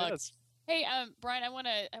shameless plug. Hey, Brian, I want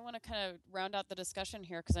to kind of round out the discussion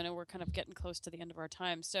here because I know we're kind of getting close to the end of our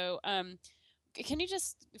time. So, can you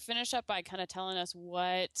just finish up by kind of telling us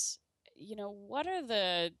what are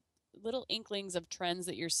the little inklings of trends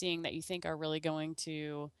that you're seeing that you think are really going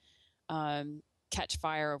to catch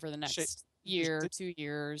fire over the next year, 2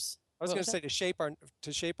 years? I was going to say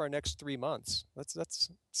to shape our next 3 months. That's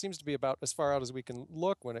seems to be about as far out as we can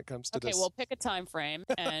look when it comes to this. Okay, well, pick a time frame,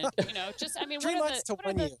 and 3 months to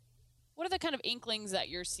 1 year. What are the kind of inklings that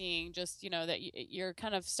you're seeing? Just that you're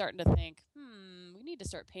kind of starting to think, we need to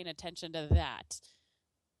start paying attention to that.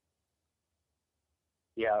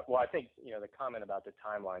 Yeah, well, I think the comment about the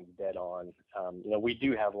timeline's dead on. We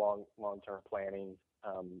do have long-term planning,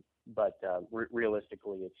 but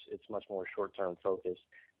realistically, it's much more short-term focused.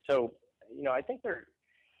 So, I think there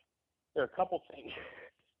are a couple things.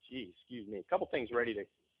 A couple things ready to,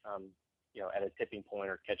 at a tipping point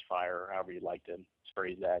or catch fire, or however you'd like to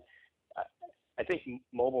phrase that. I think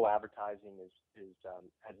mobile advertising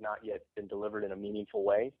has not yet been delivered in a meaningful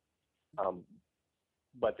way,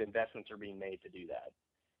 but the investments are being made to do that.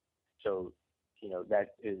 So,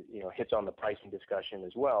 that is, hits on the pricing discussion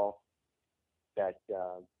as well. That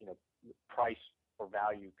price or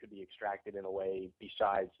value could be extracted in a way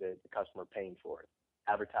besides the customer paying for it.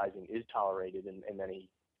 Advertising is tolerated in many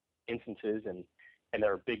instances, and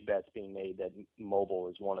there are big bets being made that mobile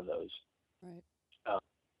is one of those. Right.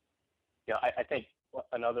 I think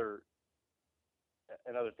another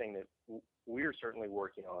another thing that we're certainly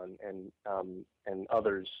working on, and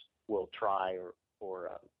others will try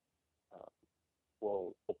or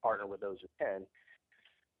will partner with those who can,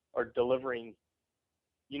 are delivering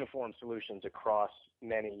uniform solutions across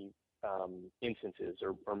many instances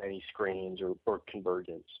or many screens or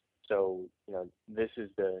convergence. So, this is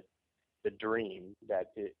the dream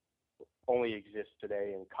that it only exists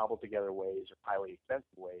today in cobbled together ways or highly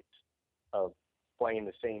expensive ways of playing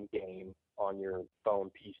the same game on your phone,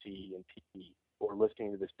 PC, and TV, or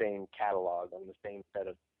listening to the same catalog on the same set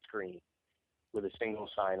of screens with a single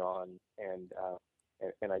sign-on. And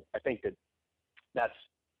I think that's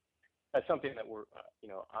something that we're,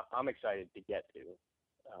 I'm excited to get to,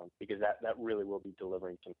 because that really will be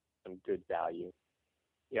delivering some good value.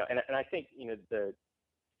 And I think,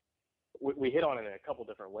 we hit on it in a couple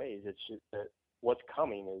different ways. It's just that what's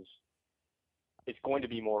coming is it's going to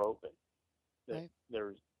be more open. Right.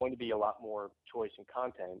 There's going to be a lot more choice and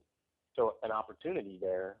content. So an opportunity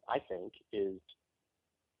there, I think, is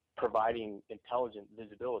providing intelligent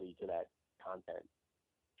visibility to that content.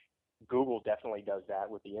 Google definitely does that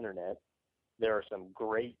with the internet. There are some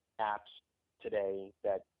great apps today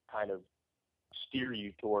that kind of steer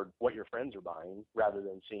you toward what your friends are buying rather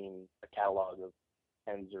than seeing a catalog of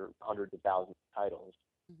tens or hundreds of thousands of titles.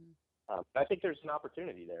 Mm-hmm. I think there's an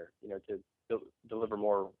opportunity there, to deliver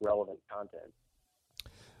more relevant content.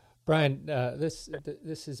 Brian, this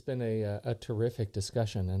has been a terrific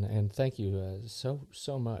discussion, and thank you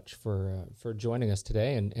so much for joining us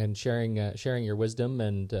today and sharing your wisdom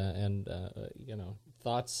and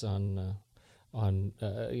thoughts on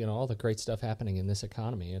all the great stuff happening in this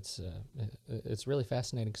economy. It's really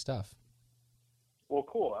fascinating stuff. Well,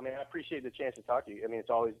 cool. I mean, I appreciate the chance to talk to you. I mean, it's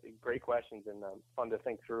always great questions and fun to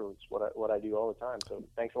think through. It's what I do all the time. So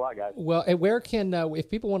thanks a lot, guys. Well, and where can if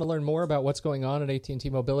people want to learn more about what's going on at AT&T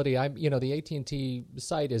Mobility? the AT&T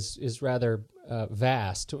site is rather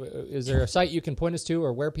vast. Is there a site you can point us to,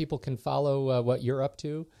 or where people can follow what you're up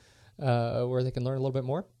to, where they can learn a little bit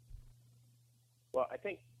more? Well, I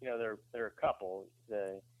think there are a couple.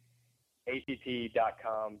 The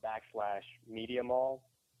att.com/media mall.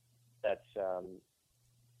 That's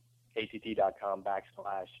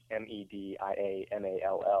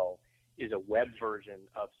att.com/MEDIAMALL is a web version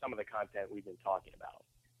of some of the content we've been talking about.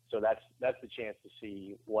 So that's the chance to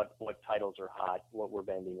see what titles are hot, what we're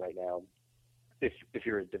vending right now. If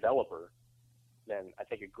you're a developer, then I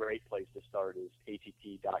think a great place to start is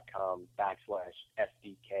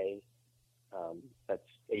att.com/SDK. That's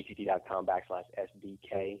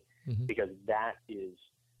att.com/SDK, because that is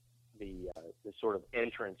the sort of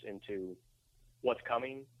entrance into what's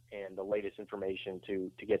coming and the latest information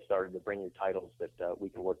to get started, to bring your titles that we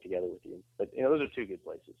can work together with you. But those are two good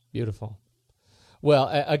places. Beautiful. Well,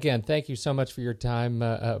 again, thank you so much for your time,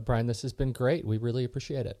 Brian. This has been great. We really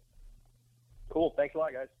appreciate it. Cool. Thanks a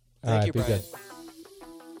lot, guys. Thank you, be Brian. good.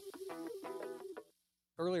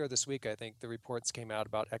 Earlier this week, I think the reports came out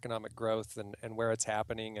about economic growth and where it's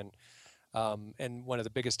happening, and one of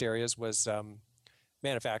the biggest areas was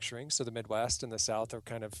manufacturing. So the Midwest and the South are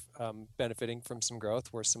kind of benefiting from some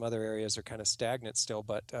growth, where some other areas are kind of stagnant still.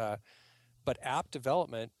 But app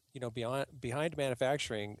development, behind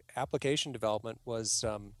manufacturing, application development was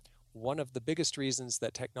one of the biggest reasons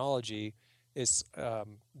that technology is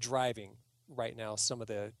driving right now some of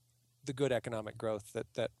the good economic growth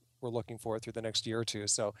that we're looking for through the next year or two.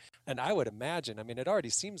 So, and I would imagine, it already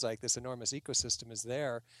seems like this enormous ecosystem is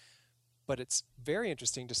there, but it's very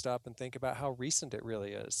interesting to stop and think about how recent it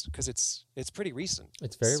really is, because it's pretty recent.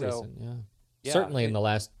 It's very recent, yeah. Certainly in the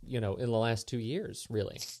last 2 years,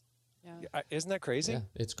 really. Yeah. Isn't that crazy? Yeah,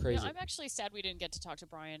 it's crazy. I'm actually sad we didn't get to talk to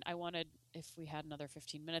Brian. I wanted, if we had another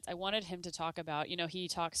 15 minutes, I wanted him to talk about, he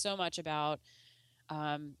talks so much about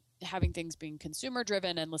having things being consumer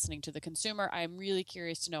driven and listening to the consumer. I'm really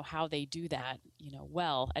curious to know how they do that,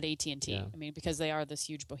 well at AT&T. Yeah. Because they are this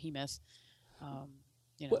huge behemoth. Well,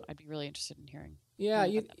 I'd be really interested in hearing. Yeah,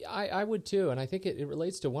 I would too, and I think it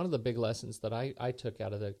relates to one of the big lessons that I took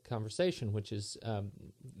out of the conversation, which is,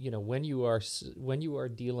 when you are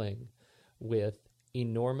dealing with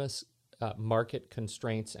enormous market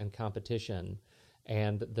constraints and competition,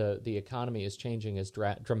 and the economy is changing as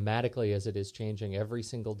dramatically as it is changing every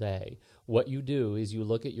single day, what you do is you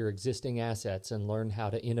look at your existing assets and learn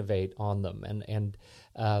how to innovate on them. And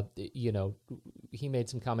he made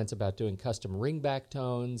some comments about doing custom ringback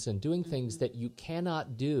tones and doing things that you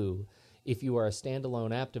cannot do if you are a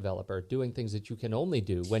standalone app developer doing things that you can only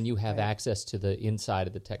do when you have access to the inside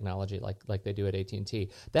of the technology like they do at AT&T.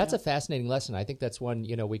 That's a fascinating lesson. I think that's one,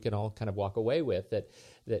 we can all kind of walk away with, that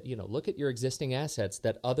look at your existing assets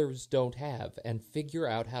that others don't have and figure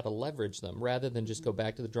out how to leverage them rather than just go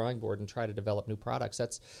back to the drawing board and try to develop new products.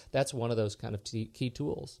 That's one of those kind of key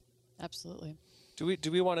tools. Absolutely.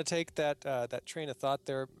 Do we want to take that train of thought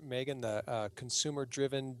there, Megan, the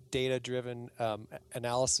consumer-driven, data-driven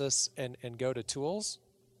analysis, and go to tools?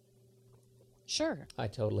 Sure. I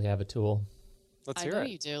totally have a tool. Let's hear it. I know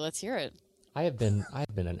you do. Let's hear it. I've been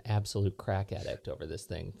an absolute crack addict over this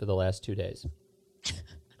thing for the last 2 days.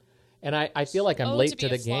 And I feel like I'm late to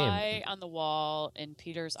the game. Fly on the wall in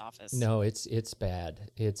Peter's office. No, it's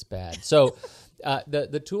bad. It's bad. So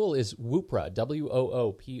the tool is Woopra,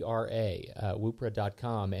 Woopra,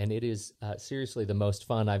 Woopra.com, and it is seriously the most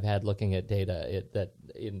fun I've had looking at data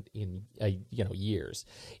in years.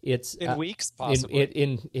 It's in weeks, possibly.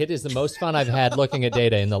 It is the most fun I've had looking at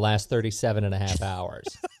data in the last 37 and a half hours.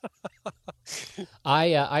 I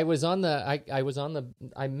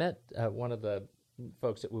met one of the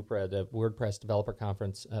folks at Woopra, the WordPress Developer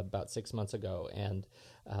Conference, about 6 months ago, and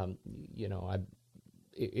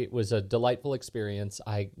it was a delightful experience.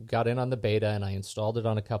 I got in on the beta and I installed it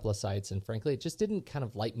on a couple of sites, and frankly, it just didn't kind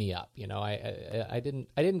of light me up. I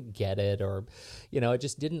didn't get it, or it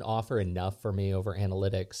just didn't offer enough for me over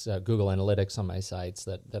analytics, Google Analytics on my sites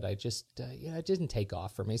that I just it didn't take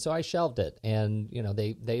off for me. So I shelved it, and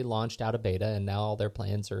they launched out a beta, and now all their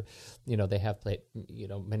plans are, they have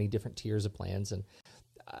many different tiers of plans, and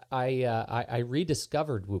I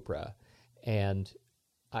rediscovered Woopra, and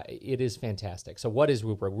it is fantastic. So what is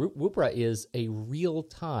Woopra? Woopra is a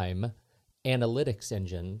real-time analytics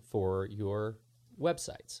engine for your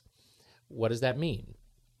websites. What does that mean?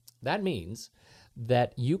 That means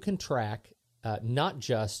that you can track not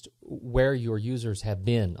just where your users have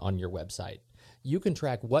been on your website. You can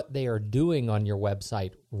track what they are doing on your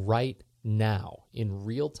website right now. In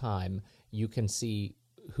real time, you can see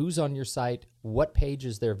who's on your site, what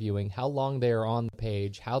pages they're viewing, how long they are on the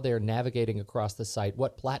page, how they're navigating across the site,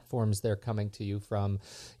 what platforms they're coming to you from,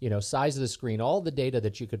 size of the screen, all the data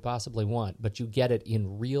that you could possibly want, but you get it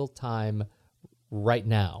in real time right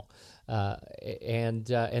now. And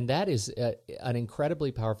that is an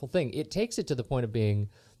incredibly powerful thing. It takes it to the point of being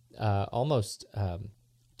almost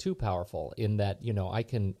too powerful, in that I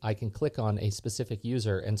can click on a specific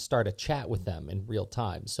user and start a chat with them in real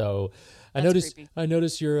time. So I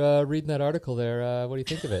notice you're reading that article there. What do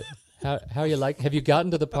you think of it? How you like? Have you gotten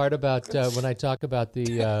to the part about when I talk about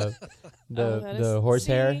the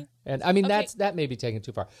horsehair? And I mean, that may be taken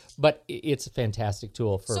too far, but it's a fantastic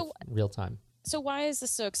tool for real time. So why is this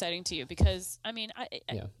so exciting to you? Because I mean,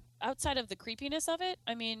 outside of the creepiness of it,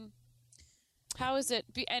 I mean, how is it?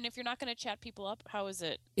 And if you're not going to chat people up, how is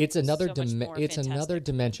it? It's another it's another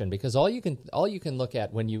dimension, because all you can look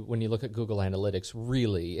at when you look at Google Analytics,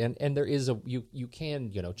 really, and there is you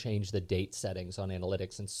can change the date settings on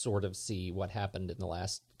analytics and sort of see what happened in the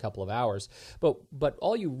last couple of hours, but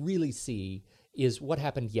all you really see is what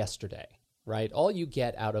happened yesterday. Right, all you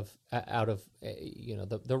get out of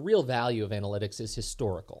the real value of analytics is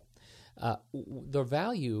historical. The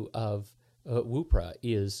value of Woopra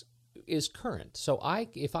is current. So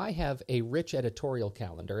if I have a rich editorial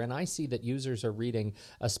calendar and I see that users are reading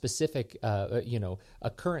a specific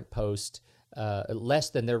a current post less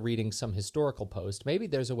than they're reading some historical post, maybe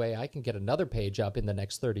there's a way I can get another page up in the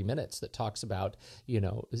next 30 minutes that talks about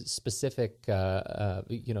specific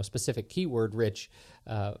specific keyword rich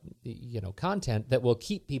content that will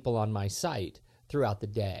keep people on my site throughout the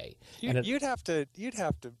day. You'd have to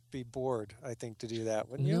be bored, I think, to do that,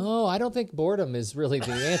 wouldn't you? No, I don't think boredom is really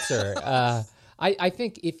the answer. I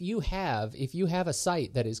think if you have a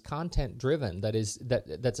site that is content driven,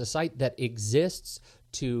 that's a site that exists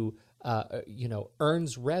to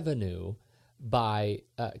earns revenue by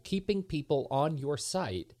keeping people on your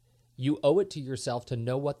site, you owe it to yourself to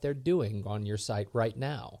know what they're doing on your site right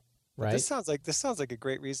now. Right? This sounds like a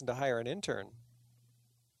great reason to hire an intern.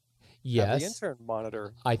 Yes, have the intern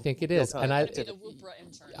monitor. I think it is, and I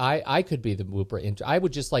could be the Woopra intern. I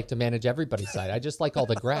would just like to manage everybody's site. I just like all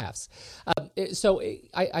the graphs. So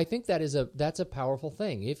I think that's a powerful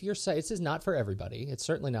thing. If your site, this is not for everybody. It's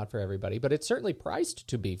certainly not for everybody, but it's certainly priced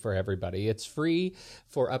to be for everybody. It's free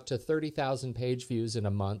for up to 30,000 page views in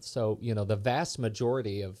a month. So the vast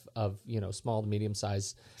majority of small to medium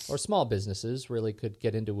size or small businesses really could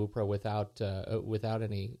get into Woopra without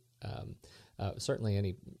any certainly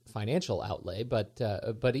any financial outlay,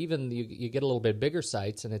 but even you get a little bit bigger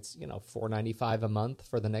sites, and it's $4.95 a month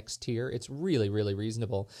for the next tier. It's really, really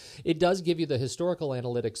reasonable. It does give you the historical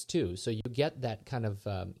analytics too, so you get that kind of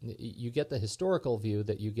you get the historical view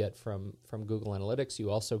that you get from Google Analytics.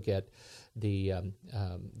 You also get the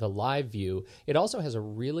live view. It also has a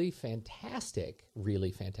really fantastic.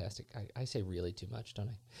 I say really too much, don't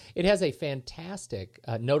I? It has a fantastic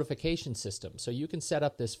notification system, so you can set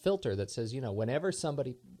up this filter that says, whenever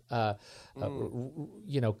somebody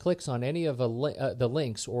clicks on any of the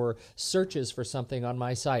links or searches for something on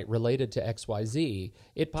my site related to XYZ,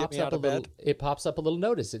 it pops up a little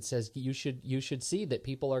notice. It says you should see that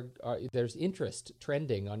people are there's interest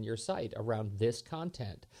trending on your site around this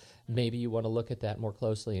content. Maybe you want to look at that more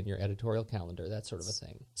closely in your editorial calendar, that sort of a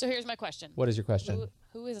thing. So here's my question. What is your question?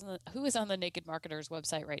 Who is on the Naked Marketer's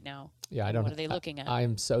website right now? Yeah, I don't. What are they looking at?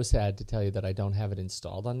 I'm so sad to tell you that I don't have it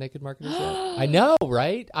installed on Naked Marketers yet. I know,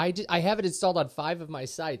 right? I have it installed on 5 of my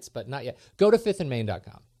sites, but not yet. Go to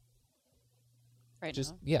fifthandmain.com. Right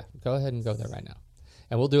Just now? Yeah, go ahead and go there right now,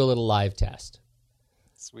 and we'll do a little live test.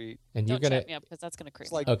 Sweet. And Don't you're gonna chat me up because that's gonna creep.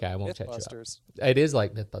 It's like okay. I won't chat you up. Mythbusters. It is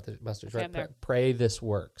like Mythbusters, Okay, I'm right? there. Pray this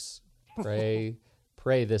works. Pray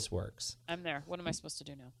this works. I'm there. What am I supposed to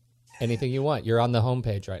do now? Anything you want. You're on the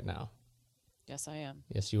homepage right now. Yes, I am.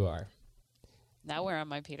 Yes, you are. Now where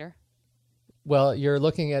am I, Peter? Well, you're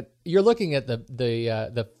looking at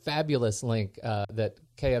the fabulous link that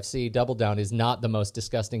KFC Double Down is not the most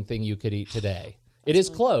disgusting thing you could eat today. It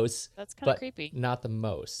is close. That's kind of but creepy. not the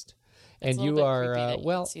most. It's And a little you bit are creepy that you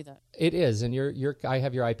well. can see that. It is, and you're. I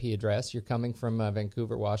have your IP address. You're coming from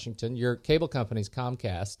Vancouver, Washington. Your cable company's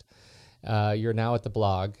Comcast. You're now at the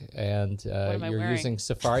blog, and am I you're wearing? using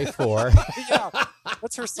Safari 4. Yeah.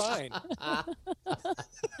 What's her sign?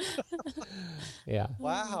 Yeah,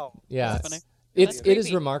 Wow. yeah. That's funny. It That's is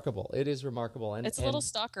creepy. remarkable. It is remarkable, and It's a little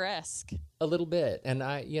stalker-esque. a little bit. And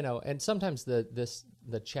and sometimes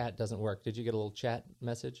the chat doesn't work. Did you get a little chat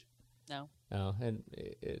message? No. No, and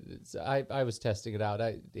I was testing it out.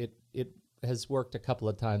 It has worked a couple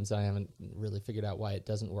of times. I haven't really figured out why it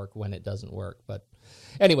doesn't work when it doesn't work. But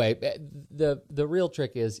anyway, the real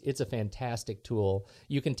trick is it's a fantastic tool.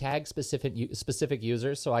 You can tag specific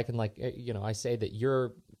users. So I can I say that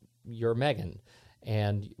you're Megan,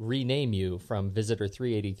 and rename you from visitor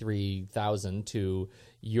 383,000 to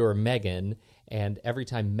you're Megan. And every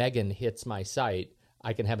time Megan hits my site,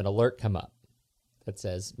 I can have an alert come up that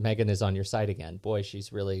says Megan is on your site again. Boy,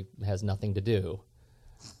 she's really has nothing to do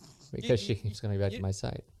because she keeps coming back to my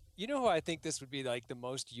site. You know who I think this would be like the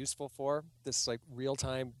most useful for, this like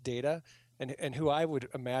real-time data, and who I would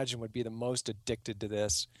imagine would be the most addicted to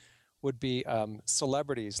this would be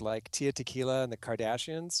celebrities like Tia Tequila and the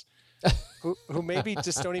Kardashians, who maybe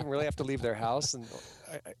just don't even really have to leave their house. And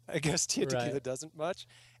I guess Tia Tequila doesn't much.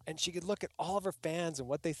 And she could look at all of her fans and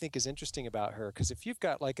what they think is interesting about her. Because if you've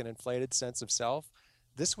got like an inflated sense of self,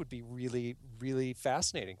 this would be really, really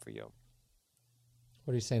fascinating for you.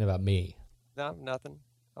 What are you saying about me? No, nothing.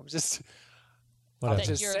 I'm just Whatever.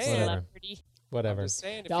 That you're a saying. celebrity. Whatever. I'm just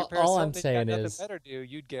saying, if All- your parents all told I'm you saying got nothing is- better to do,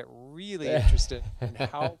 you'd get really interested in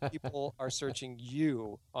how people are searching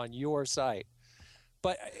you on your site.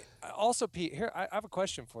 But also, Pete, here I have a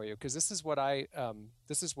question for you, because this is what I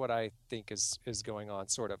think is going on.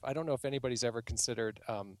 Sort of. I don't know if anybody's ever considered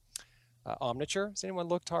Omniture. Has anyone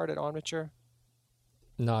looked hard at Omniture?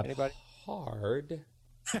 Not Anybody? hard.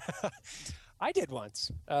 I did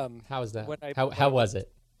once. How is that? When I- How was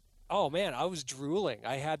it? Oh man, I was drooling.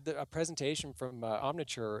 I had a presentation from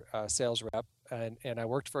Omniture sales rep, and I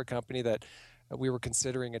worked for a company that we were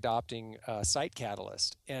considering adopting Site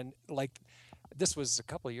Catalyst, and like this was a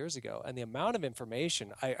couple of years ago, and the amount of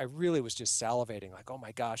information, I really was just salivating. Like, oh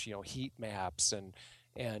my gosh, heat maps and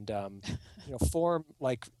form,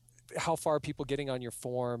 like how far are people getting on your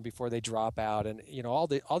form before they drop out, and all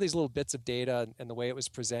these little bits of data and the way it was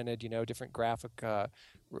presented, different graphic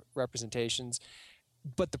representations.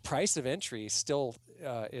 But the price of entry still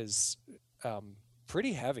is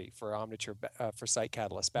pretty heavy for Omniture for Site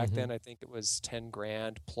Catalyst. Back then, I think it was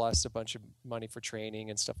 $10,000 plus a bunch of money for training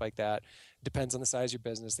and stuff like that. Depends on the size of your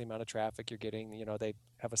business, the amount of traffic you're getting. They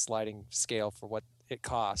have a sliding scale for what it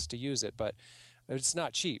costs to use it, but it's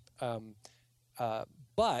not cheap.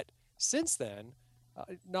 But since then,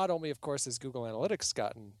 not only, of course, has Google Analytics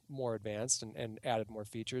gotten more advanced and added more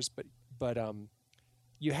features, but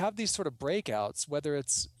you have these sort of breakouts, whether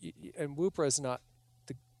it's, and Woopra is not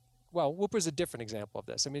Woopra is a different example of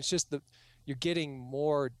this. I mean, it's just that you're getting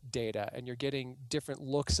more data, and you're getting different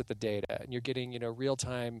looks at the data, and you're getting,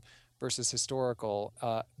 real-time versus historical.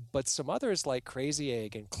 But some others like Crazy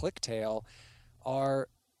Egg and ClickTail are,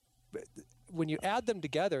 when you add them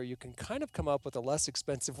together, you can kind of come up with a less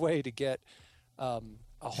expensive way to get a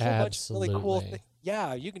whole bunch of really cool things.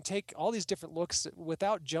 Yeah, you can take all these different looks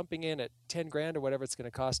without jumping in at 10 grand or whatever it's going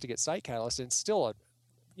to cost to get Site Catalyst. And it's still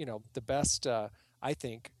the best, I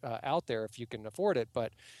think, out there if you can afford it.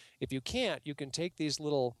 But if you can't, you can take these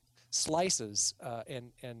little slices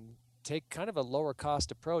and take kind of a lower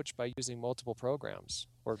cost approach by using multiple programs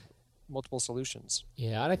or multiple solutions.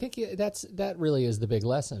 Yeah, and I think that really is the big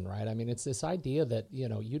lesson, right? I mean, it's this idea that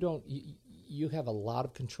you have a lot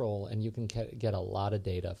of control and you can get a lot of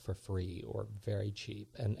data for free or very cheap.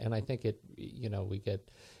 And I think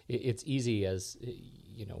it's easy as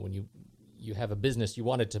when you have a business, you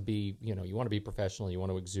want it to be, you want to be professional, you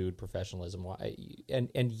want to exude professionalism,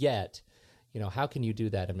 and yet, how can you do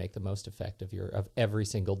that and make the most effect of every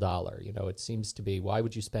single dollar? It seems to be, why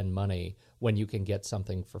would you spend money when you can get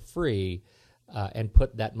something for free and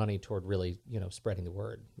put that money toward really, spreading the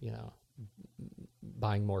word,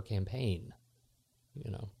 buying more campaign,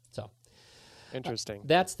 so. Interesting.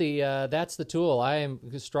 That's the tool. I am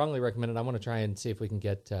strongly recommended. I want to try and see if we can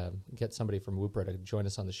get somebody from Whoopra to join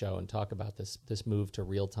us on the show and talk about this move to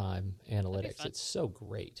real-time analytics. It's so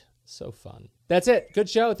great. So fun. That's it. Good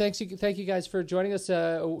show. Thank you guys for joining us.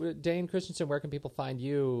 Dane Christensen, where can people find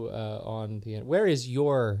you where is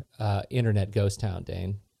your internet ghost town,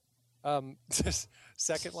 Dane?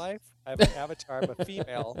 Second Life. I have an avatar. I'm a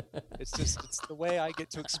female. It's the way I get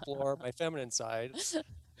to explore my feminine side.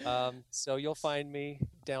 So you'll find me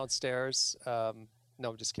downstairs. No,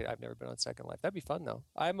 I'm just kidding. I've never been on Second Life. That'd be fun, though.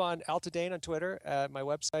 I'm on Altadane on Twitter. My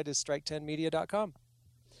website is strike10media.com.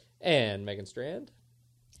 And Megan Strand?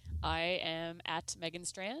 I am at Megan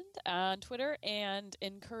Strand on Twitter, and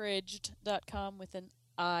encouraged.com with an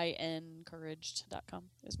I, encouraged.com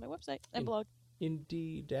is my website and blog.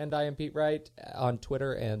 Indeed. And I am Pete Wright on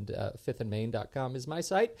Twitter, and fifthandmain.com is my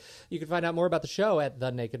site. You can find out more about the show at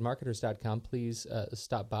thenakedmarketers.com. Please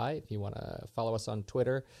stop by if you want to follow us on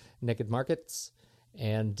Twitter, Naked Markets.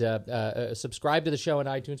 And subscribe to the show on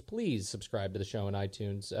iTunes. Please subscribe to the show on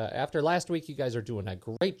iTunes. After last week, you guys are doing a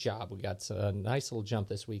great job. We got a nice little jump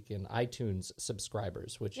this week in iTunes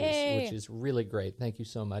subscribers, which is really great. Thank you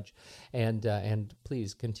so much. And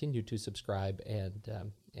please continue to subscribe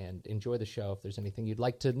and enjoy the show. If there's anything you'd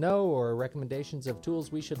like to know or recommendations of tools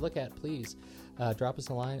we should look at, please drop us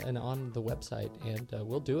a line and on the website, and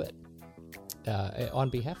we'll do it. On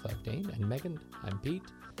behalf of Dane and Megan, I'm Pete.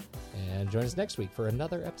 And join us next week for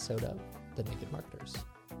another episode of The Naked Marketers.